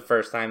Dolphins the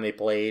first time they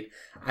played,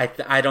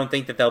 I don't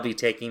think that they'll be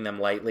taking them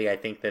lightly. I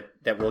think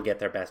that we'll get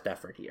their best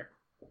effort here.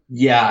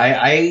 Yeah,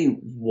 I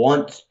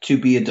want to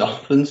be a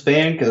Dolphins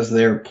fan because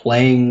they're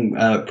playing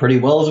pretty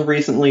well as of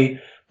recently.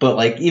 But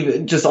like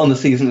even just on the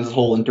season as a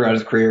whole and throughout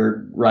his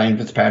career, Ryan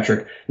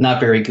Fitzpatrick, not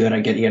very good.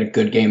 I get he had a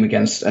good game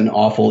against an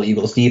awful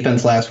Eagles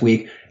defense last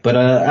week. But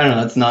I don't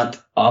know, it's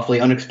not awfully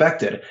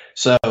unexpected.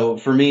 So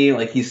for me,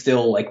 like he's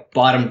still like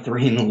bottom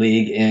 3 in the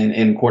league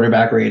in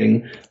quarterback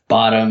rating,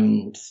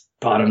 bottom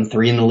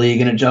 3 in the league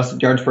in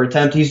adjusted yards per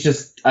attempt. He's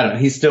just, I don't know,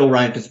 he's still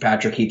Ryan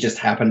Fitzpatrick. He just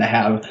happened to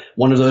have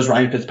one of those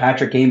Ryan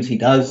Fitzpatrick games he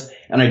does.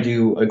 And I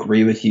do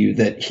agree with you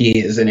that he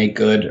is in a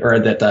good, or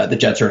that the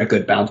Jets are in a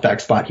good bounce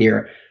back spot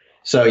here.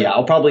 So yeah,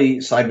 I'll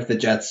probably side with the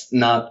Jets.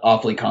 Not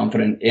awfully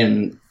confident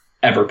in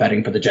ever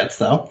betting for the Jets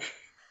though.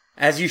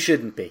 As you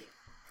shouldn't be.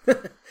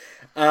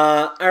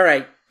 All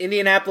right.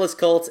 Indianapolis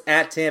Colts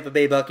at Tampa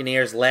Bay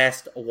Buccaneers.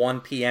 Last 1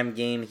 p.m.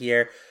 game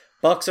here.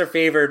 Bucs are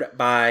favored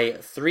by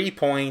 3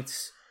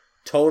 points.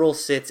 Total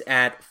sits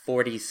at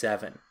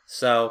 47.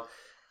 So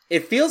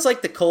it feels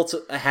like the Colts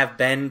have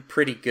been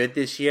pretty good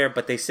this year,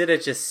 but they sit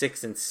at just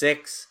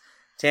 6-6.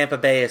 Tampa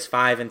Bay is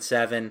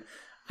 5-7.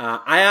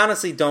 I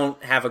honestly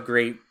don't have a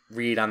great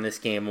read on this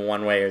game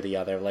one way or the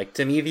other. Like,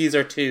 to me, these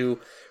are two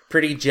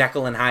pretty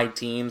Jekyll and Hyde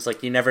teams.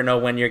 Like, you never know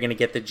when you're going to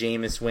get the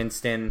Jameis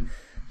Winston,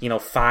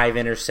 5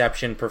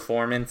 interception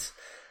performance.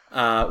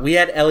 We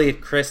had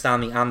Elliot Christ on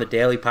the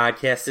Daily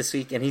podcast this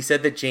week, and he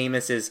said that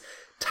Jameis is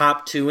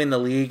top 2 in the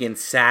league in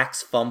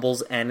sacks,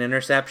 fumbles, and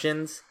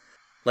interceptions.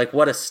 Like,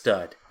 what a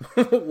stud.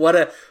 what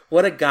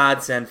a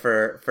godsend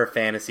for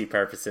fantasy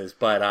purposes.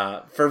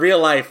 But for real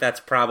life, that's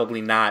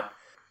probably not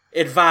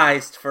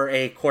advised for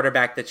a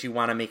quarterback that you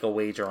want to make a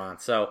wager on.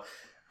 So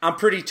I'm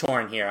pretty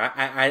torn here.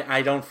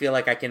 I don't feel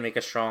like I can make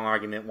a strong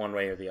argument one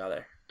way or the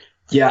other.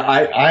 Yeah,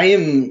 I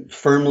am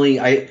firmly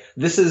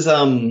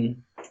Jacoby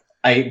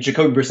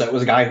Brissett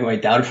was a guy who I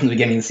doubted from the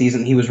beginning of the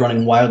season. He was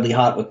running wildly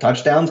hot with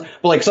touchdowns,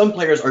 but like some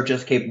players are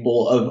just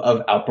capable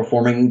of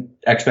outperforming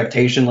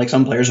expectation. Like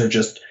some players are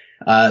just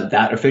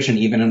that efficient,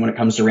 even when it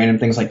comes to random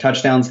things like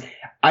touchdowns.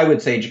 I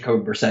would say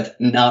Jacoby Brissett,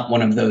 not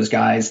one of those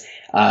guys.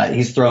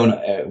 He's thrown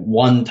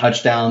one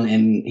touchdown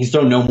he's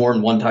thrown no more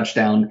than one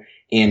touchdown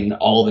in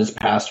all of his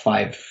past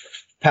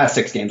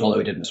 6 games, although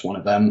he did miss one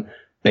of them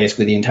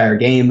basically the entire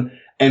game.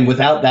 And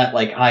without that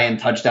like high-end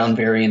touchdown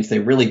variance, they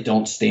really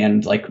don't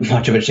stand like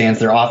much of a chance.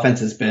 Their offense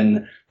has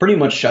been pretty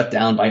much shut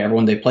down by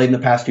everyone they played in the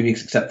past few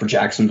weeks, except for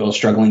Jacksonville's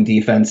struggling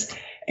defense.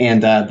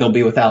 And they'll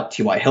be without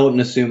T.Y. Hilton,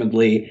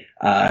 assumedly,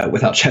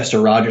 without Chester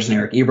Rogers and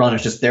Eric Ebron.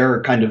 It's just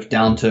they're kind of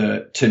down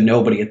to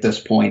nobody at this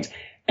point.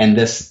 And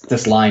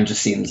this line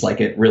just seems like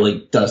it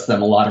really does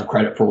them a lot of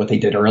credit for what they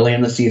did early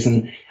in the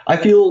season. I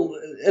feel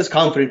as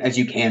confident as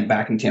you can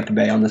back in Tampa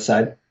Bay on this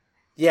side.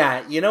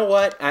 Yeah, you know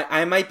what?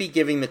 I might be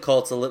giving the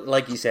Colts,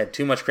 like you said,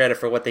 too much credit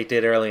for what they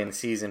did early in the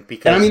season.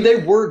 Because, and I mean, they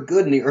were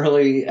good in the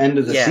early end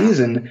of the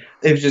season.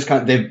 They've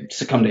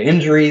succumbed to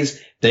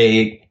injuries.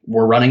 They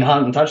were running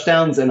hot in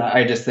touchdowns, and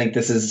I just think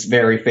this is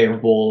very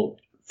favorable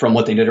from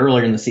what they did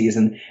earlier in the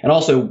season. And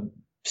also,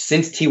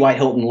 since T.Y.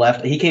 Hilton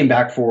left, he came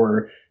back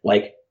for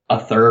like a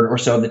third or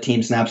so of the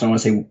team snaps. I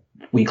want to say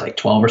week like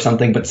 12 or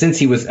something. But since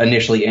he was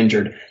initially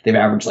injured, they've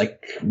averaged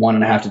like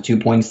 1.5 to 2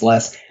 points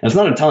less. And it's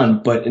not a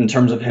ton, but in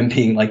terms of him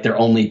being like their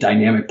only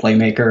dynamic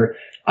playmaker,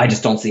 I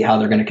just don't see how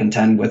they're going to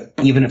contend with,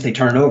 even if they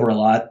turn it over a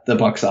lot, the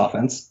Bucs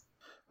offense.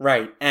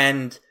 Right.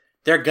 And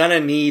they're going to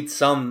need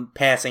some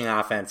passing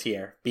offense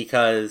here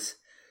because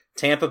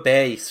Tampa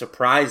Bay,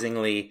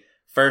 surprisingly,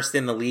 first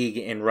in the league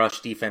in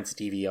rush defense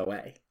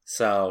DVOA.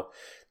 So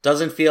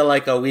doesn't feel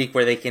like a week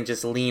where they can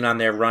just lean on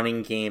their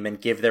running game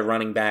and give their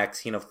running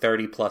backs,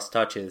 30 plus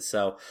touches.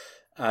 So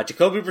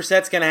Jacoby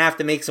Brissett's going to have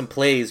to make some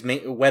plays,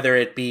 whether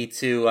it be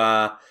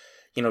to,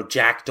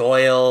 Jack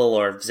Doyle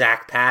or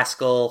Zach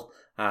Pascal.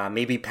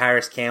 Maybe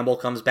Paris Campbell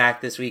comes back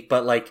this week,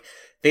 but like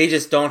they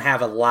just don't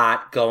have a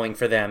lot going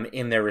for them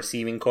in their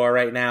receiving core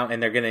right now,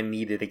 and they're going to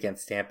need it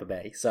against Tampa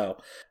Bay.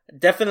 So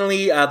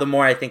definitely, the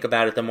more I think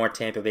about it, the more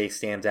Tampa Bay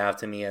stands out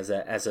to me as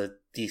a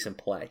decent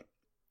play.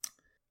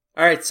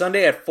 All right,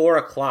 Sunday at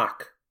 4:00,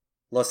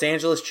 Los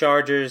Angeles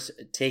Chargers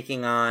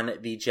taking on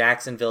the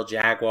Jacksonville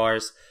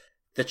Jaguars.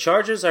 The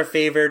Chargers are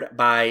favored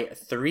by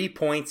 3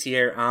 points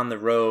here on the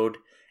road,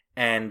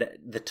 and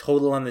the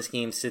total on this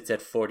game sits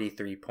at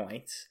 43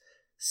 points.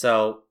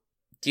 So,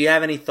 do you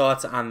have any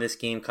thoughts on this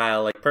game,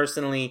 Kyle? Like,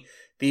 personally,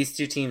 these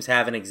two teams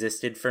haven't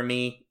existed for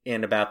me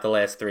in about the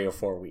last 3 or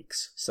 4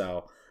 weeks.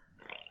 So,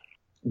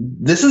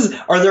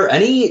 are there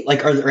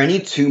any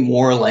two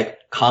more like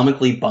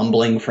comically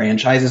bumbling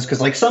franchises? Because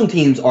like some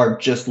teams are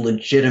just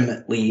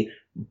legitimately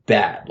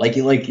bad.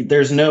 Like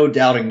there's no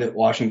doubting that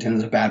Washington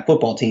is a bad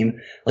football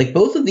team. Like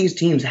both of these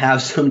teams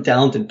have some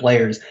talented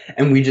players,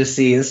 and we just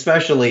see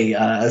especially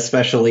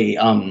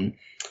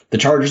the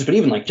Chargers, but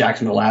even like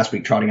Jacksonville last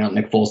week trotting out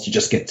Nick Foles to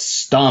just get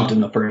stomped in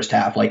the first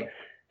half. Like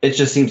it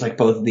just seems like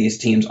both of these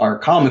teams are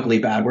comically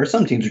bad, where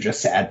some teams are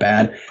just sad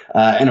bad.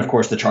 And of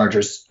course the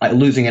Chargers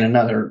losing in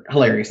another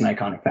hilarious and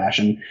iconic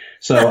fashion.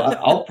 So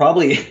I'll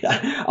probably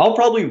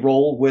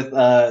roll with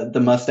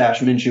the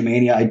mustache Minshew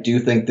mania. I do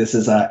think this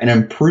is an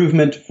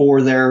improvement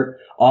for their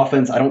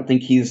offense. I don't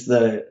think he's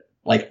the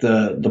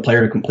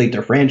player to complete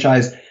their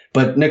franchise,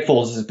 but Nick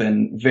Foles has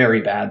been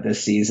very bad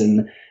this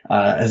season.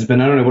 Has been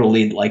unable to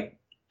lead,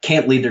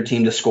 can't lead their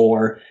team to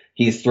score.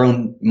 He's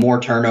thrown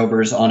more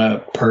turnovers on a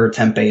per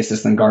attempt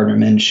basis than Gardner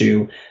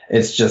Minshew.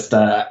 It's just,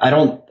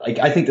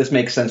 I think this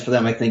makes sense for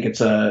them. I think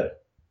it's a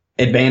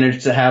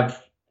advantage to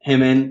have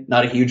him in,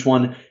 not a huge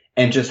one.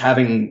 And just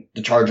having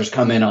the Chargers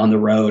come in on the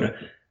road,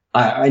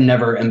 I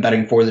never am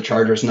betting for the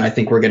Chargers. And I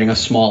think we're getting a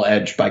small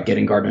edge by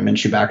getting Gardner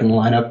Minshew back in the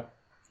lineup.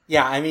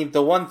 Yeah. I mean,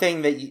 the one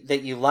thing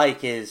that you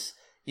like is,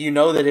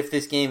 that if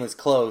this game is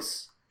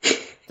close,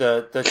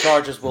 the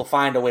Chargers will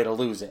find a way to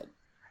lose it.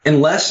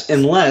 Unless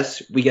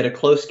we get a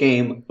close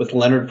game with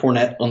Leonard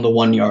Fournette on the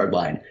 1 yard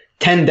line.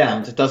 10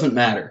 downs, it doesn't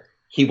matter.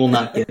 He will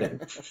not get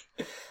in.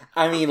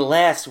 I mean,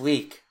 last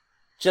week,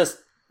 just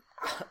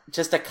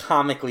a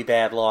comically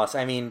bad loss.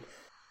 I mean,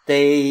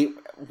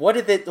 what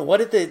did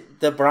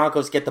the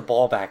Broncos get the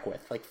ball back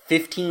with?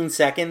 15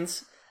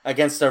 seconds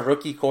against a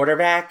rookie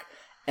quarterback,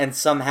 and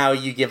somehow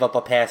you give up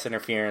a pass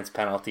interference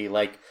penalty.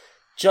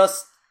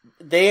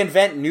 They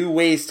invent new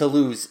ways to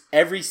lose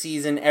every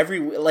season,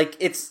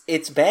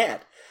 it's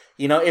bad.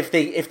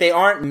 if they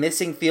aren't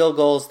missing field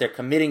goals, they're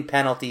committing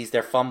penalties,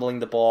 they're fumbling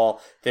the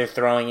ball, they're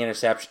throwing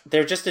interceptions.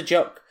 They're just a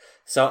joke.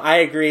 So I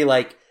agree,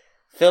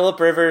 Phillip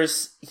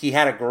Rivers, he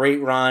had a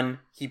great run.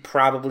 He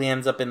probably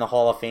ends up in the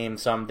Hall of Fame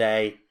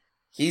someday.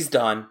 He's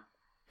done.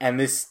 And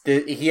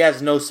he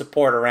has no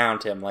support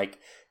around him.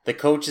 The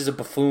coach is a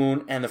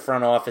buffoon, and the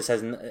front office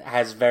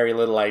has very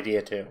little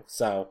idea too.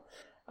 So,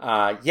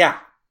 I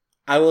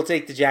will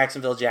take the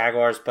Jacksonville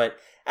Jaguars, but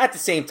at the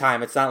same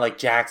time, it's not like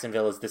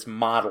Jacksonville is this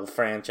model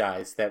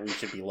franchise that we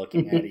should be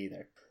looking at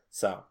either.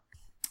 So,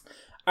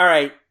 all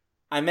right.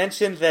 I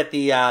mentioned that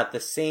the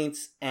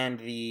Saints and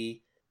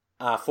the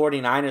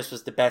 49ers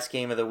was the best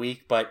game of the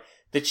week, but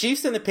the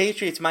Chiefs and the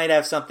Patriots might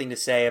have something to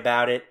say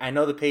about it. I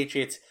know the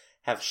Patriots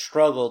have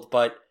struggled,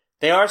 but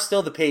they are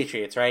still the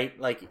Patriots, right?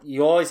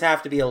 You always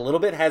have to be a little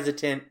bit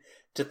hesitant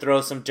to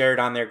throw some dirt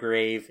on their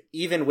grave,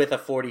 even with a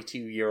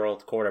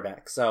 42-year-old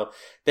quarterback. So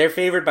they're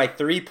favored by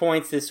 3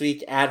 points this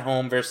week at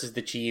home versus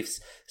the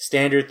Chiefs.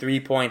 Standard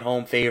 3-point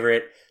home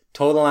favorite.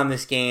 Total on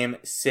this game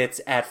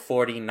sits at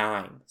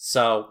 49.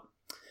 So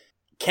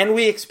can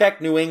we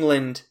expect New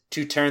England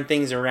to turn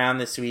things around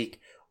this week,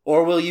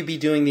 or will you be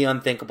doing the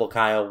unthinkable,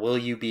 Kyle? Will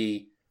you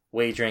be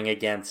wagering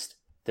against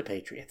the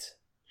Patriots?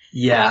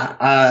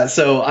 Yeah,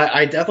 so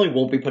I definitely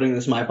won't be putting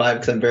this in my 5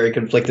 because I'm very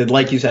conflicted.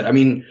 Like you said,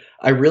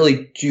 I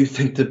really do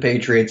think the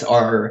Patriots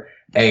are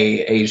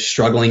a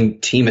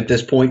struggling team at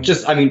this point.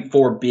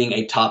 For being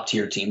a top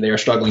tier team, they are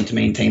struggling to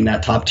maintain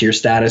that top tier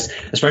status,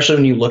 especially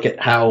when you look at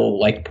how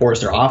porous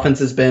their offense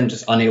has been,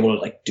 just unable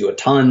to do a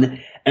ton.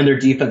 And their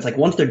defense,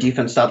 once their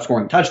defense stopped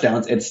scoring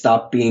touchdowns, it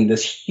stopped being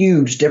this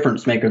huge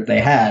difference maker that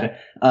they had.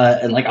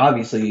 And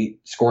obviously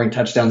scoring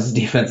touchdowns as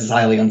defense is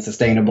highly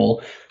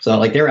unsustainable.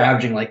 So they're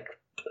averaging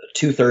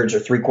 2/3 or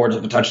 3/4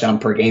 of a touchdown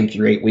per game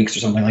through 8 weeks or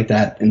something like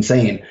that.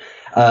 Insane.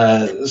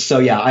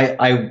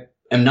 I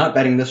am not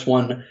betting this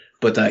one,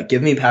 but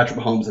give me Patrick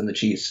Mahomes and the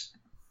Chiefs.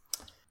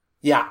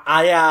 Yeah,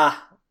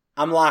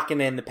 I'm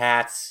locking in the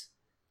Pats.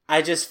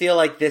 I just feel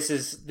like this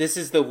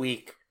is the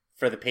week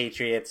for the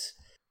Patriots.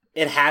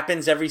 It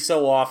happens every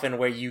so often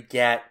where you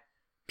get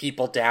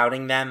people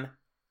doubting them,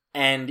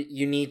 and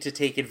you need to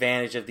take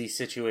advantage of these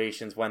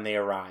situations when they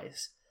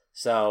arise.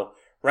 So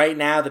right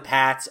now, the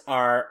Pats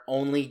are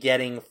only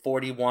getting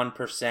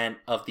 41%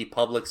 of the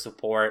public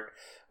support.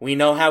 We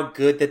know how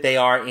good that they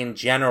are in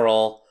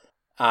general,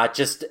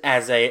 just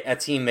as a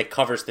team that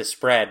covers the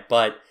spread.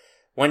 But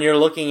when you're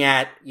looking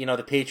at,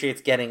 the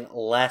Patriots getting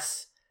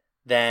less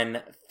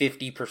than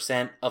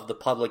 50% of the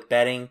public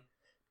betting,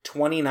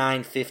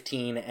 29,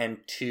 15, and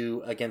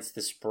 2 against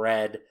the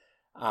spread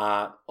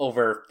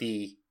over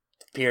the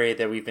period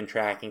that we've been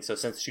tracking, so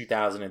since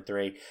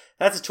 2003.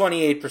 That's a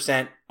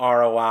 28%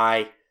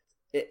 ROI.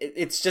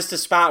 It's just a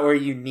spot where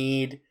you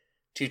need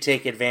to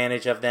take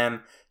advantage of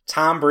them.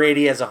 Tom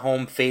Brady as a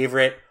home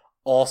favorite,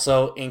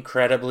 also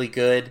incredibly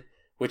good,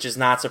 which is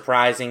not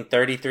surprising.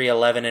 33,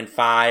 11, and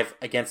 5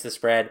 against the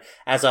spread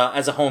as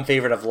a home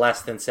favorite of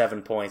less than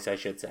 7 points, I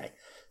should say.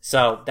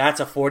 So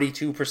that's a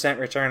 42%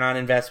 return on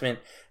investment.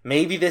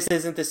 Maybe this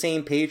isn't the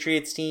same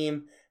Patriots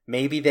team.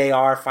 Maybe they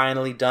are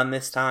finally done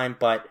this time,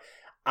 but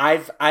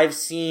I've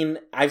seen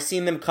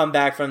them come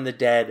back from the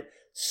dead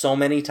so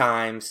many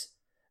times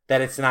that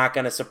it's not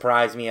going to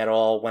surprise me at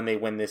all when they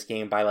win this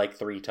game by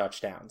 3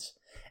 touchdowns.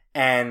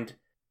 And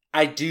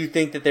I do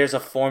think that there's a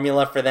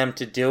formula for them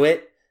to do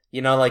it.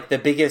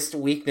 The biggest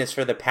weakness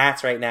for the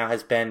Pats right now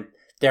has been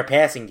their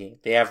passing game.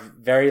 They have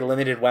very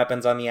limited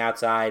weapons on the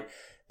outside.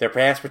 Their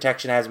pass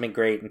protection hasn't been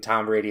great, and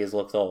Tom Brady has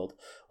looked old.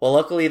 Well,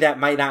 luckily that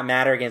might not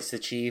matter against the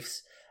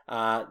Chiefs.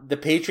 The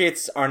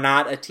Patriots are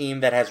not a team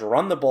that has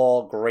run the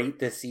ball great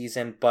this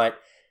season, but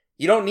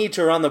you don't need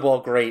to run the ball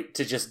great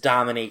to just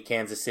dominate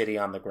Kansas City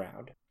on the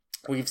ground.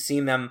 We've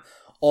seen them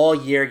all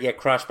year get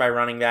crushed by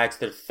running backs.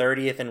 They're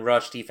 30th in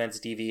rush defense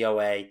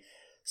DVOA.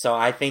 So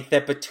I think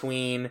that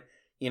between,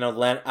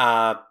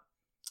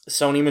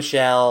 Sony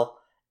Michel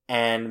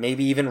and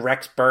maybe even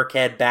Rex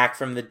Burkhead back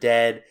from the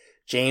dead,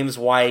 James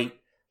White,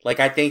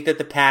 I think that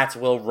the Pats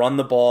will run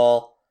the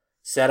ball,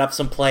 set up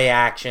some play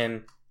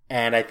action,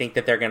 and I think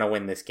that they're going to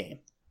win this game.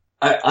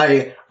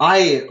 I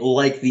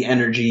like the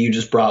energy you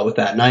just brought with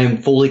that, and I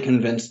am fully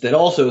convinced that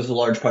also is a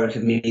large part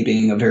of me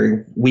being a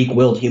very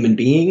weak-willed human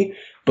being.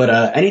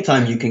 But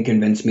anytime you can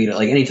convince me to,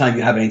 anytime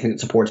you have anything that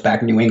supports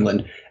back in New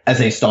England,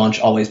 as a staunch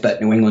always bet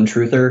New England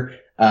truther,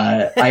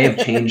 I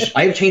have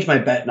changed my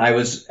bet, and I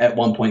was at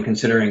one point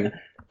considering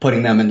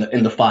putting them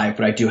in the 5,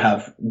 but I do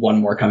have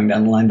one more coming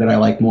down the line that I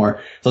like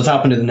more. So let's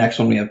hop into the next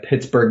one. We have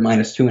Pittsburgh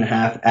minus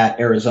 2.5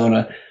 at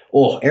Arizona.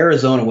 Oh,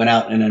 Arizona went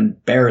out and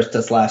embarrassed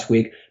us last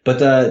week.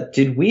 But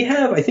did we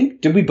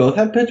both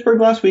have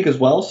Pittsburgh last week as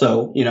well?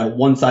 So,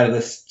 one side of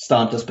this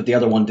stomped us, but the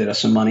other one did us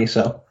some money.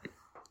 So,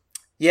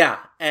 yeah,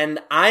 and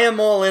I am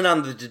all in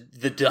on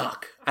the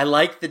Duck. I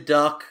like the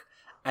Duck.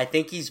 I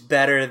think he's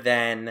better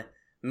than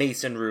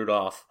Mason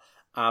Rudolph.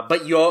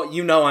 But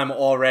I'm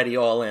already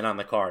all in on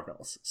the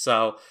Cardinals.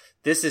 So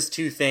this is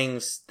two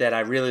things that I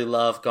really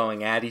love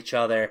going at each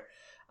other.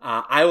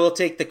 I will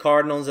take the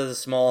Cardinals as a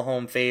small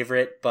home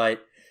favorite,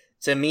 but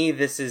To me,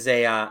 this is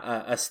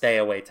a stay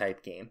away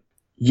type game.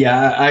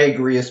 Yeah, I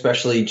agree,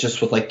 especially just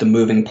with like the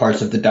moving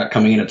parts of the deck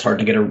coming in. It's hard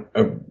to get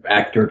a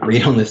accurate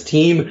read on this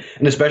team,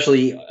 and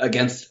especially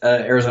against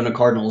Arizona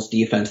Cardinals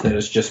defense that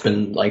has just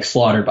been like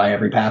slaughtered by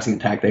every passing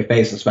attack they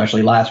face,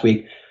 especially last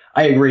week.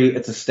 I agree,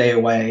 it's a stay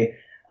away.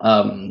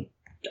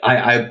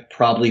 I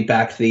probably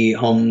back the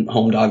home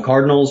dog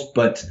Cardinals,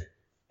 but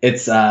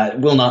it's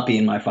will not be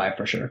in my 5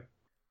 for sure.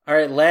 All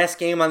right, last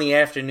game on the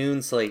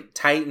afternoon slate.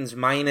 Titans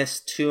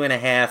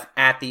 -2.5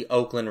 at the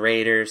Oakland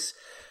Raiders.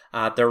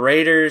 The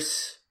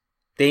Raiders,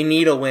 they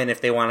need a win if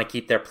they want to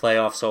keep their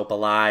playoffs hope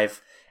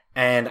alive.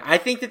 And I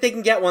think that they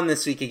can get one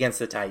this week against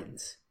the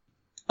Titans.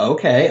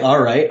 Okay,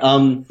 all right.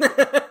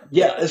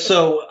 Yeah,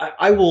 so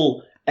I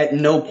will at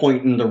no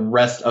point in the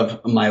rest of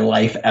my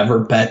life ever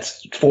bet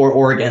for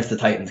or against the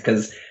Titans,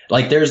 because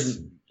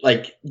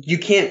you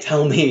can't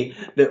tell me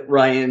that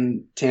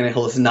Ryan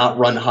Tannehill is not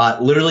run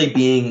hot, literally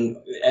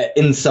being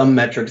in some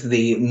metrics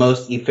the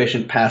most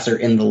efficient passer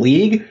in the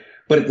league,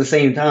 but at the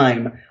same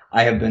time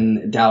I have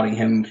been doubting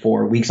him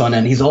for weeks on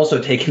end. He's also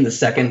taken the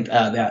second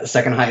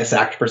highest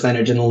sack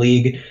percentage in the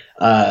league,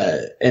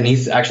 and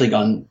he's actually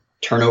gone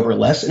turnover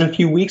less in a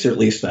few weeks, or at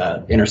least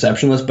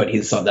interceptionless. But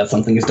that's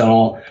something he's done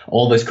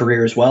all of his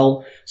career as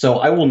well. So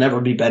I will never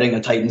be betting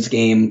a Titans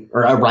game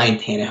or a Ryan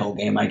Tannehill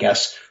game, I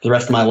guess, for the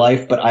rest of my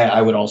life. But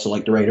I would also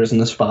like the Raiders in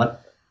this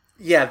spot.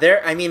 Yeah,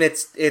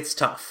 it's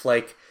tough.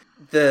 Like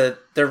the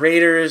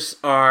Raiders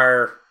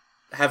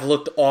have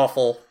looked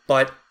awful,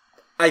 but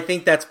I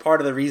think that's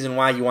part of the reason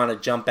why you want to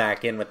jump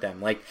back in with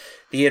them. Like,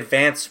 the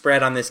advanced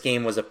spread on this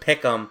game was a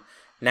pick'em.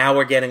 Now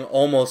we're getting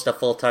almost a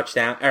full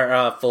touchdown or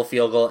a full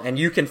field goal, and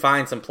you can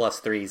find some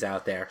 +3s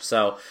out there.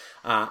 So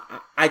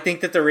I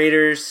think that the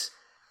Raiders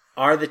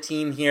are the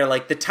team here.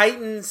 Like, the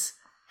Titans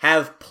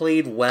have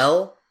played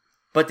well,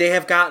 but they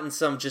have gotten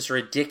some just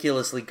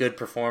ridiculously good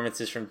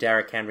performances from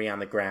Derrick Henry on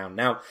the ground.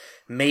 Now,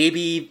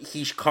 maybe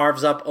he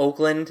carves up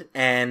Oakland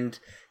and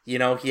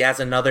he has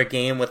another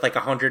game with like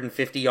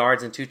 150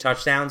 yards and 2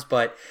 touchdowns,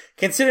 but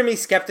consider me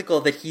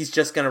skeptical that he's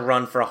just going to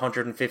run for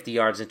 150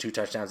 yards and 2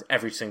 touchdowns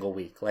every single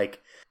week.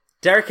 Like,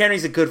 Derrick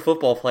Henry's a good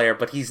football player,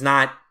 but he's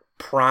not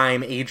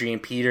prime Adrian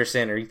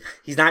Peterson, or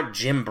he's not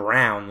Jim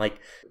Brown. Like,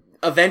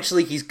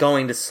 eventually he's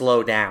going to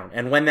slow down.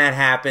 And when that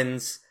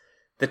happens,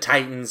 the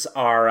Titans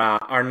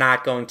are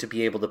not going to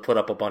be able to put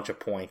up a bunch of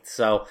points.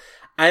 So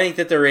I think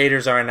that the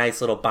Raiders are a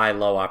nice little buy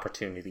low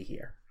opportunity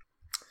here.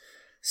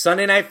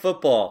 Sunday Night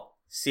Football.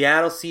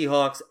 Seattle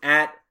Seahawks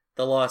at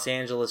the Los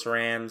Angeles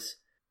Rams.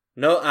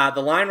 No,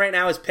 the line right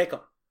now is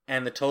pick'em,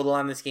 and the total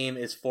on this game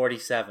is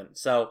 47.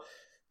 So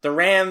the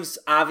Rams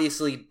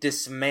obviously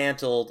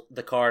dismantled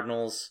the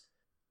Cardinals.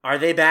 Are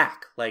they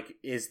back? Like,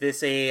 is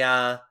this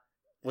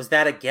was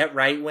that a get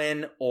right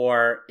win,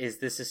 or is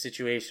this a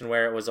situation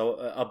where it was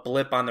a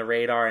blip on the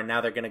radar and now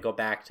they're going to go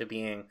back to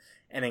being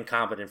an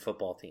incompetent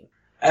football team?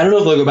 I don't know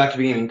if they'll go back to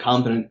being an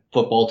incompetent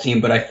football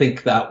team, but I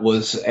think that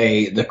was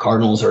the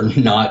Cardinals are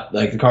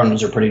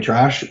pretty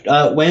trash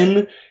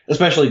win,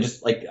 especially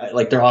just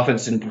like their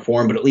offense didn't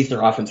perform, but at least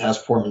their offense has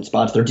performed in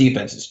spots. Their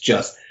defense is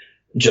just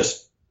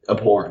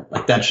abhorrent.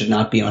 Like, that should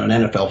not be on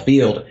an NFL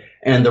field.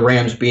 And the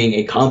Rams, being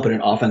a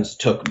competent offense,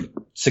 took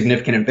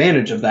significant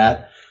advantage of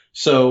that.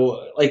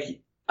 So, like,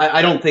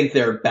 I don't think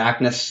they're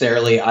back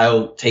necessarily.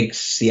 I'll take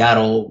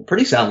Seattle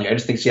pretty soundly. I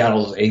just think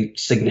Seattle is a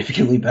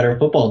significantly better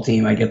football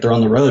team. I get they're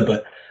on the road,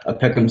 but a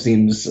pick'em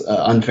seems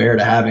unfair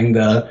to having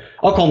I'll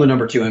call him the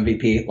number 2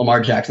 MVP. Lamar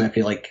Jackson, I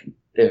feel like,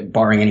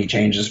 barring any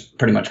changes,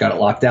 pretty much got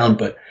it locked down.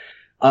 But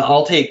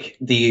I'll take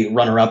the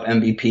runner-up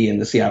MVP in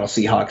the Seattle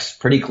Seahawks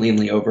pretty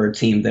cleanly over a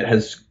team that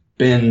has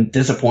been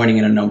disappointing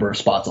in a number of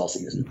spots all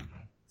season.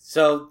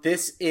 So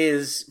this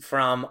is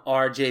from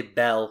RJ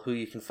Bell, who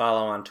you can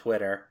follow on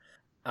Twitter.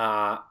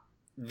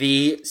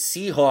 The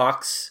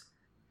Seahawks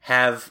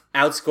have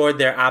outscored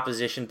their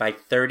opposition by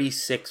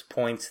 36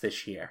 points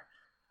this year.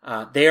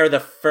 They are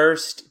the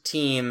first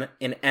team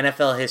in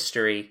NFL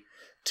history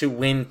to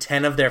win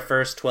 10 of their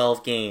first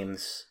 12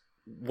 games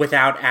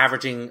without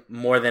averaging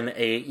more than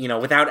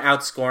without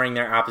outscoring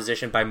their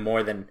opposition by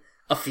more than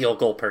a field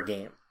goal per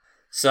game.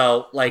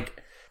 So, like,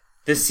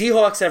 the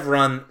Seahawks have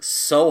run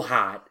so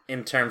hot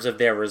in terms of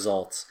their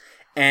results.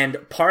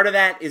 And part of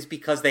that is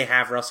because they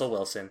have Russell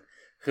Wilson,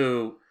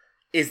 who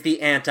is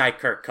the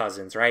anti-Kirk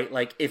Cousins, right?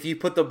 Like, if you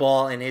put the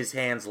ball in his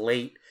hands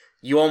late,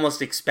 you almost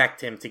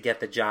expect him to get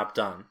the job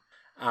done.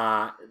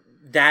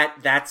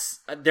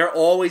 They're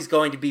always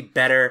going to be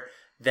better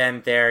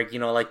than their,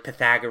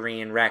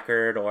 Pythagorean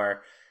record,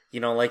 or,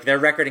 their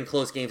record in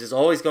close games is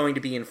always going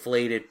to be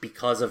inflated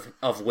because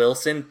of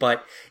Wilson,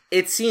 but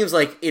it seems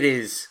like it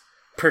is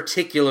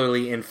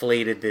particularly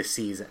inflated this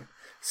season.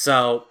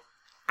 So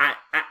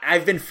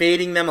I've been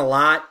fading them a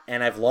lot,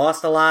 and I've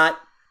lost a lot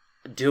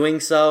doing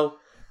so,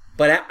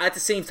 but at the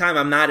same time,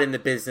 I'm not in the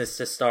business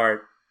to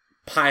start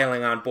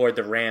piling on board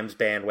the Rams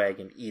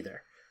bandwagon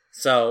either.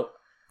 So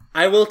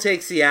I will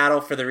take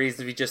Seattle for the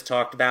reasons we just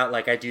talked about.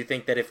 Like, I do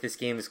think that if this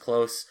game is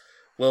close,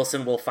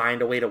 Wilson will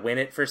find a way to win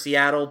it for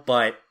Seattle,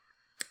 but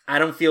I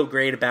don't feel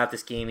great about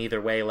this game either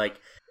way. Like,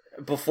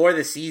 before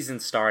the season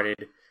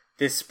started,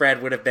 this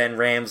spread would have been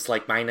Rams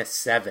like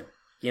 -7.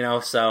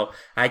 So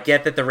I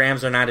get that the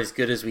Rams are not as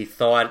good as we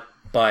thought,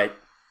 but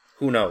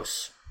who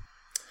knows?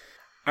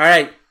 All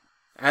right,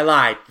 I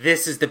lied.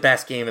 This is the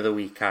best game of the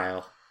week,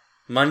 Kyle.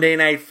 Monday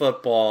Night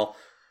Football,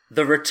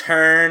 the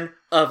return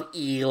of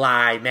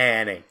Eli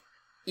Manning.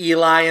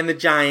 Eli and the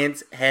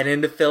Giants head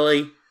into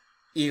Philly.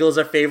 Eagles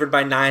are favored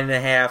by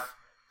 9.5.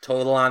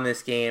 Total on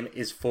this game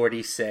is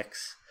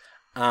 46.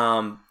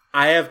 I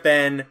have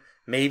been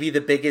maybe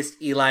the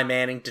biggest Eli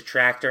Manning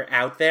detractor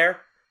out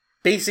there,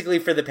 basically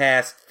for the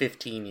past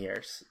 15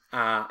 years.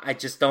 I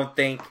just don't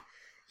think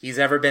he's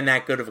ever been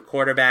that good of a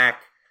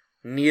quarterback.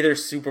 Neither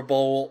Super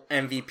Bowl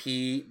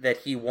MVP that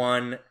he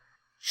won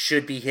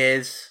should be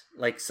his.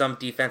 Like, some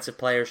defensive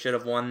player should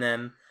have won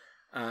them.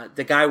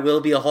 The guy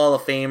will be a Hall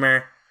of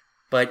Famer,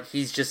 but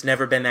he's just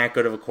never been that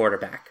good of a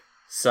quarterback.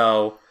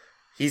 So,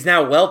 he's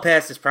now well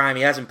past his prime.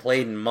 He hasn't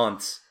played in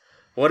months.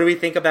 What do we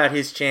think about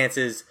his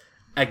chances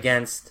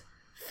against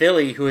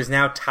Philly, who is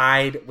now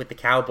tied with the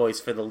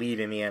Cowboys for the lead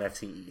in the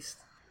NFC East?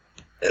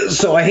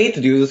 So I hate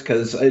to do this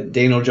because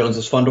Daniel Jones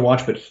is fun to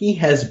watch, but he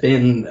has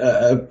been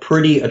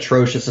pretty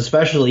atrocious,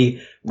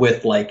 especially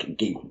with like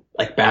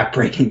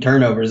backbreaking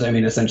turnovers. I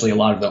mean, essentially a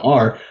lot of them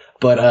are,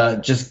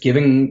 but just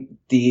giving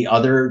the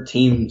other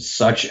team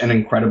such an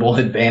incredible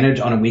advantage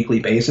on a weekly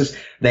basis.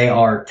 They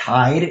are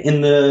tied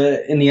in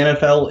the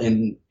NFL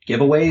in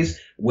giveaways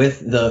with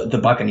the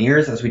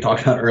Buccaneers, as we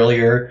talked about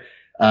earlier,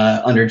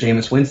 under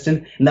Jameis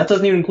Winston, and that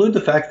doesn't even include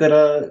the fact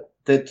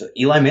that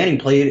Eli Manning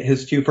played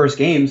his 2 first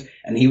games,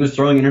 and he was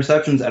throwing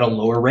interceptions at a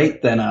lower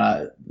rate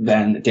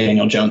than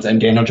Daniel Jones. And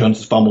Daniel Jones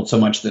has fumbled so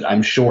much that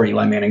I'm sure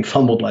Eli Manning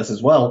fumbled less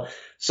as well.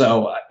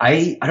 So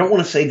I don't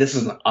want to say this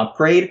is an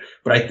upgrade,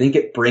 but I think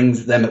it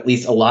brings them at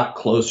least a lot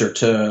closer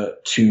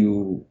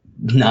to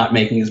not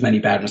making as many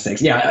bad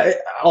mistakes. Yeah,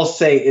 I'll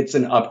say it's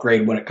an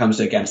upgrade when it comes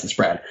to against the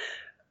spread.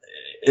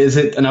 Is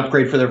it an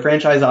upgrade for their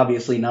franchise?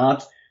 Obviously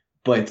not,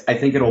 but I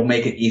think it'll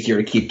make it easier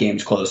to keep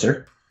games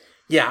closer.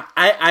 Yeah,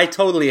 I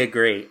totally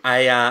agree.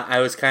 I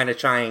was kind of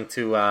trying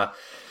to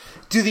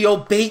do the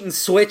old bait and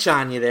switch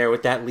on you there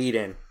with that lead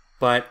in,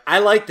 but I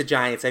like the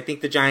Giants. I think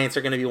the Giants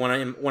are going to be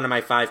one of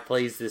my 5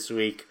 plays this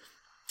week.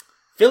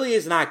 Philly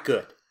is not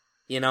good.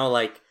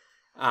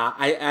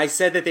 I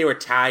said that they were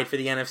tied for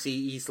the NFC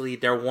East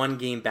lead. They're 1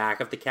 game back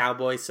of the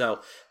Cowboys,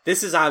 so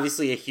this is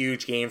obviously a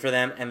huge game for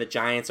them, and the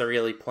Giants are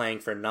really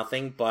playing for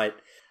nothing, but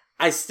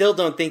I still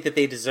don't think that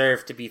they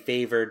deserve to be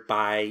favored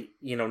by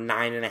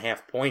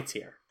 9.5 points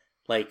here.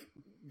 Like,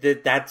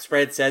 that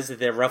spread says that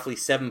they're roughly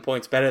 7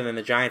 points better than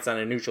the Giants on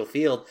a neutral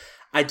field.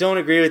 I don't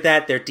agree with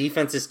that. Their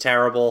defense is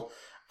terrible.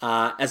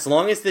 As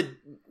long as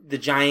the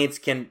Giants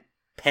can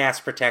pass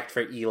protect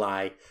for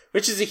Eli,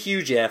 which is a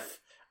huge if,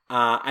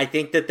 I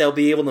think that they'll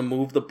be able to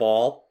move the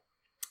ball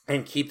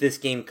and keep this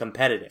game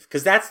competitive.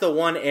 Because that's the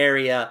one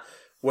area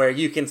where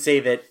you can say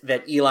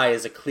that Eli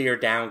is a clear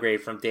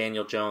downgrade from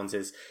Daniel Jones.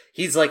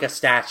 He's like a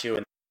statue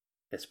at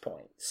this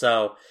point.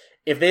 So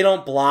if they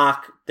don't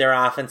block, their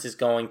offense is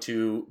going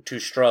to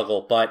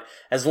struggle. But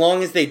as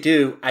long as they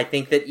do, I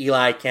think that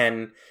Eli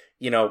can,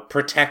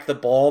 protect the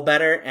ball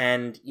better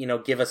and,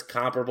 give us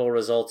comparable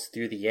results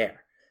through the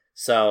air.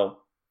 So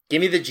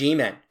give me the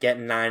G-Men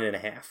getting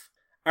 9.5.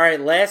 All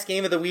right, last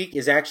game of the week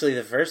is actually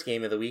the first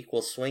game of the week.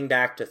 We'll swing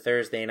back to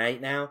Thursday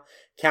night now.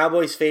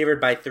 Cowboys favored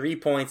by 3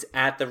 points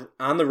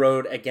on the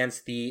road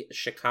against the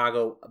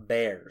Chicago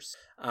Bears.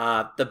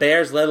 The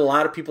Bears let a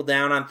lot of people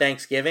down on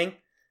Thanksgiving.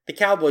 The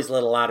Cowboys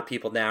let a lot of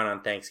people down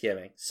on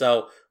Thanksgiving.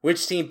 So,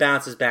 which team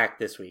bounces back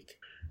this week?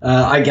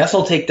 I guess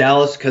I'll take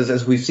Dallas because,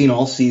 as we've seen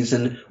all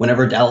season,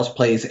 whenever Dallas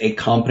plays a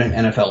competent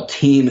NFL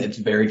team, it's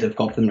very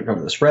difficult for them to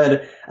cover the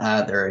spread.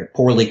 They're a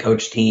poorly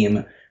coached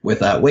team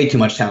with way too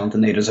much talent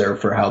than they deserve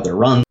for how they're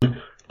run.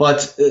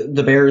 But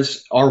the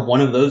Bears are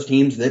one of those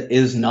teams that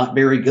is not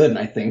very good, and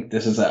I think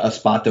this is a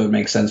spot that would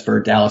make sense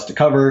for Dallas to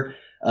cover.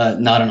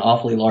 Not an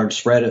awfully large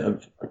spread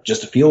of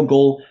just a field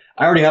goal.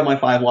 I already have my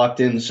 5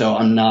 locked in, so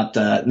I'm not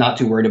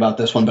too worried about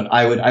this one. But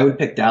I would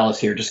pick Dallas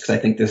here just because I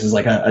think this is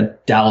like a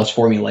Dallas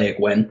formulaic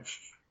win.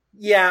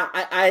 Yeah,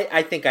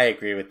 I think I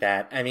agree with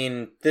that. I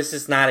mean, this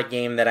is not a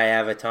game that I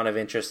have a ton of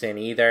interest in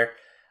either.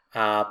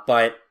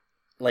 But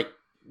like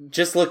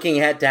just looking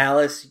at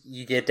Dallas,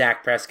 you get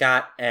Dak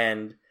Prescott,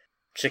 and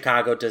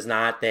Chicago does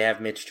not. They have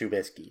Mitch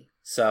Trubisky.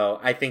 So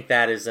I think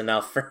that is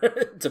enough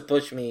to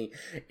push me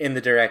in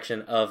the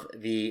direction of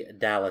the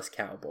Dallas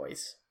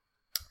Cowboys.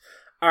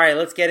 All right,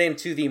 let's get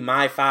into the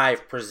My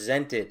 5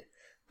 presented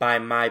by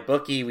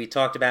MyBookie. We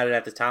talked about it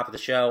at the top of the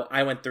show.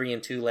 I went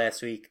 3-2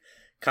 last week.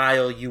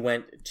 Kyle, you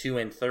went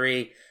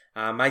 2-3.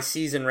 My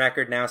season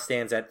record now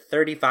stands at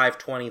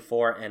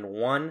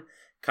 35-24-1.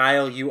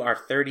 Kyle, you are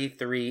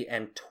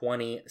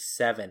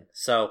 33-27.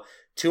 So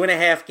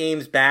 2.5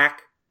 games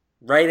back,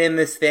 right in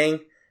this thing.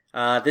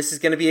 This is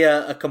going to be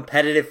a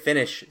competitive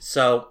finish.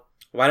 So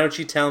why don't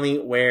you tell me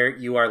where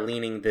you are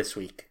leaning this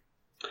week?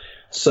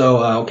 So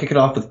I'll kick it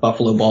off with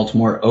Buffalo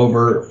Baltimore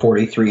over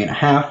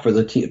 43.5 for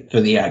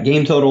the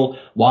game total.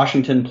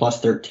 Washington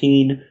plus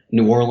 13.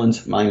 New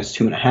Orleans minus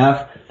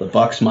 2.5. The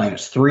Bucks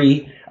minus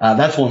 3.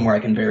 That's one where I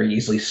can very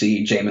easily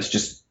see Jameis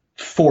just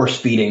force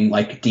feeding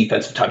like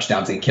defensive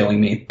touchdowns and killing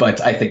me.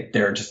 But I think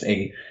they're just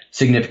a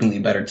significantly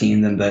better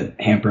team than the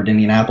hampered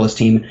Indianapolis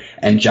team.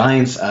 And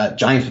Giants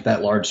with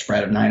that large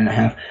spread of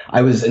 9.5.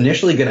 I was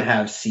initially going to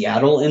have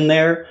Seattle in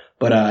there,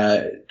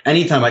 but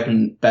anytime I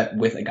can bet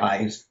with a guy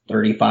who's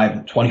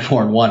 35,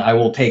 24-1, I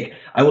will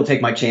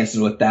take my chances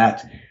with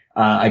that.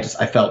 I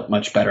felt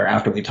much better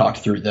after we talked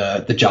through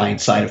the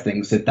Giants side of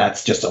things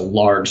that's just a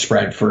large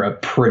spread for a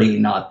pretty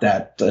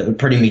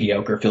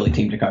mediocre Philly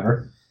team to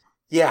cover.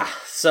 Yeah,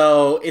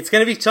 so it's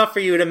going to be tough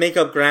for you to make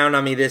up ground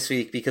on me this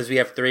week because we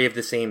have 3 of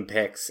the same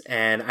picks.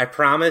 And I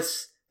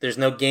promise there's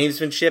no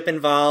gamesmanship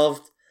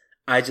involved.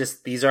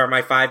 These are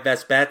my 5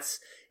 best bets.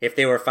 If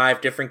they were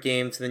 5 different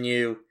games than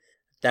you,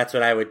 that's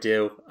what I would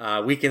do.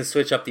 We can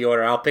switch up the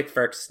order. I'll pick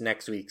first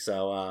next week.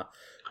 So,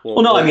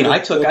 I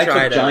took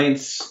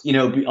Giants,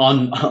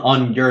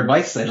 on your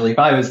advice, Sedley.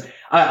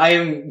 I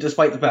am,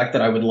 despite the fact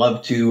that I would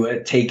love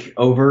to take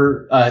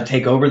over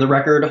the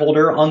record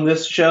holder on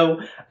this show,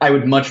 I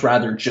would much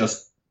rather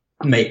just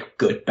make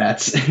good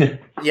bets.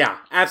 Yeah,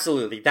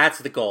 absolutely. That's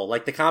the goal.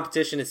 Like, the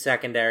competition is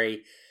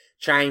secondary.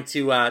 Trying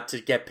to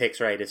get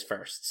picks right is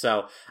first.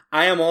 So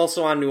I am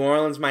also on New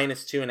Orleans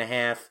minus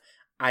 2.5.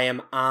 I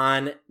am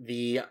on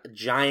the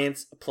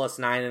Giants plus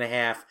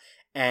 9.5.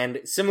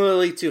 And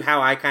similarly to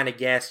how I kind of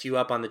gassed you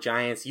up on the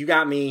Giants, you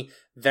got me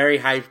very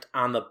hyped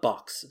on the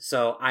Bucks.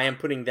 So I am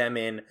putting them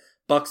in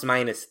Bucks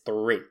minus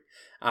 3.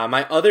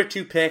 My other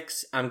 2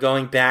 picks, I'm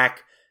going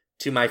back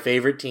to my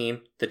favorite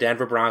team, the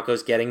Denver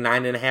Broncos, getting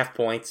 9.5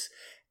 points.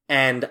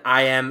 And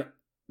I am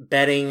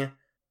betting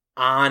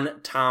on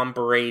Tom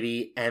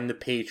Brady and the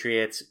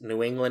Patriots,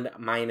 New England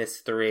minus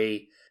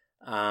 3.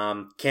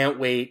 Can't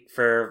wait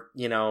for,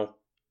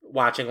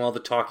 watching all the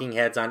talking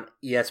heads on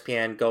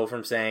ESPN go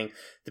from saying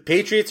the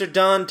Patriots are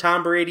done,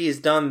 Tom Brady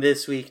is done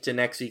this week, to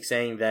next week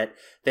saying that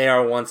they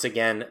are once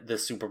again the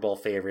Super Bowl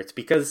favorites,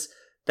 because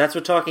that's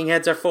what talking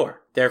heads are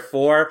for. They're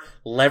for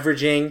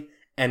leveraging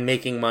and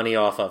making money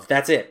off of.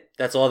 That's it.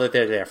 That's all that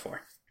they're there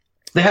for.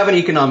 They have an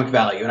economic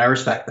value, and I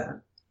respect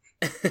that.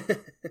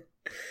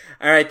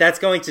 All right, that's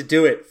going to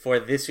do it for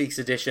this week's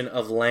edition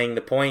of Laying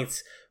the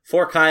Points.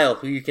 For Kyle,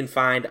 who you can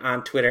find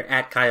on Twitter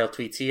at Kyle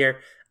Tweets Here,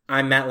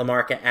 I'm Matt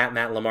LaMarca at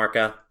Matt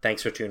LaMarca.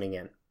 Thanks for tuning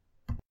in.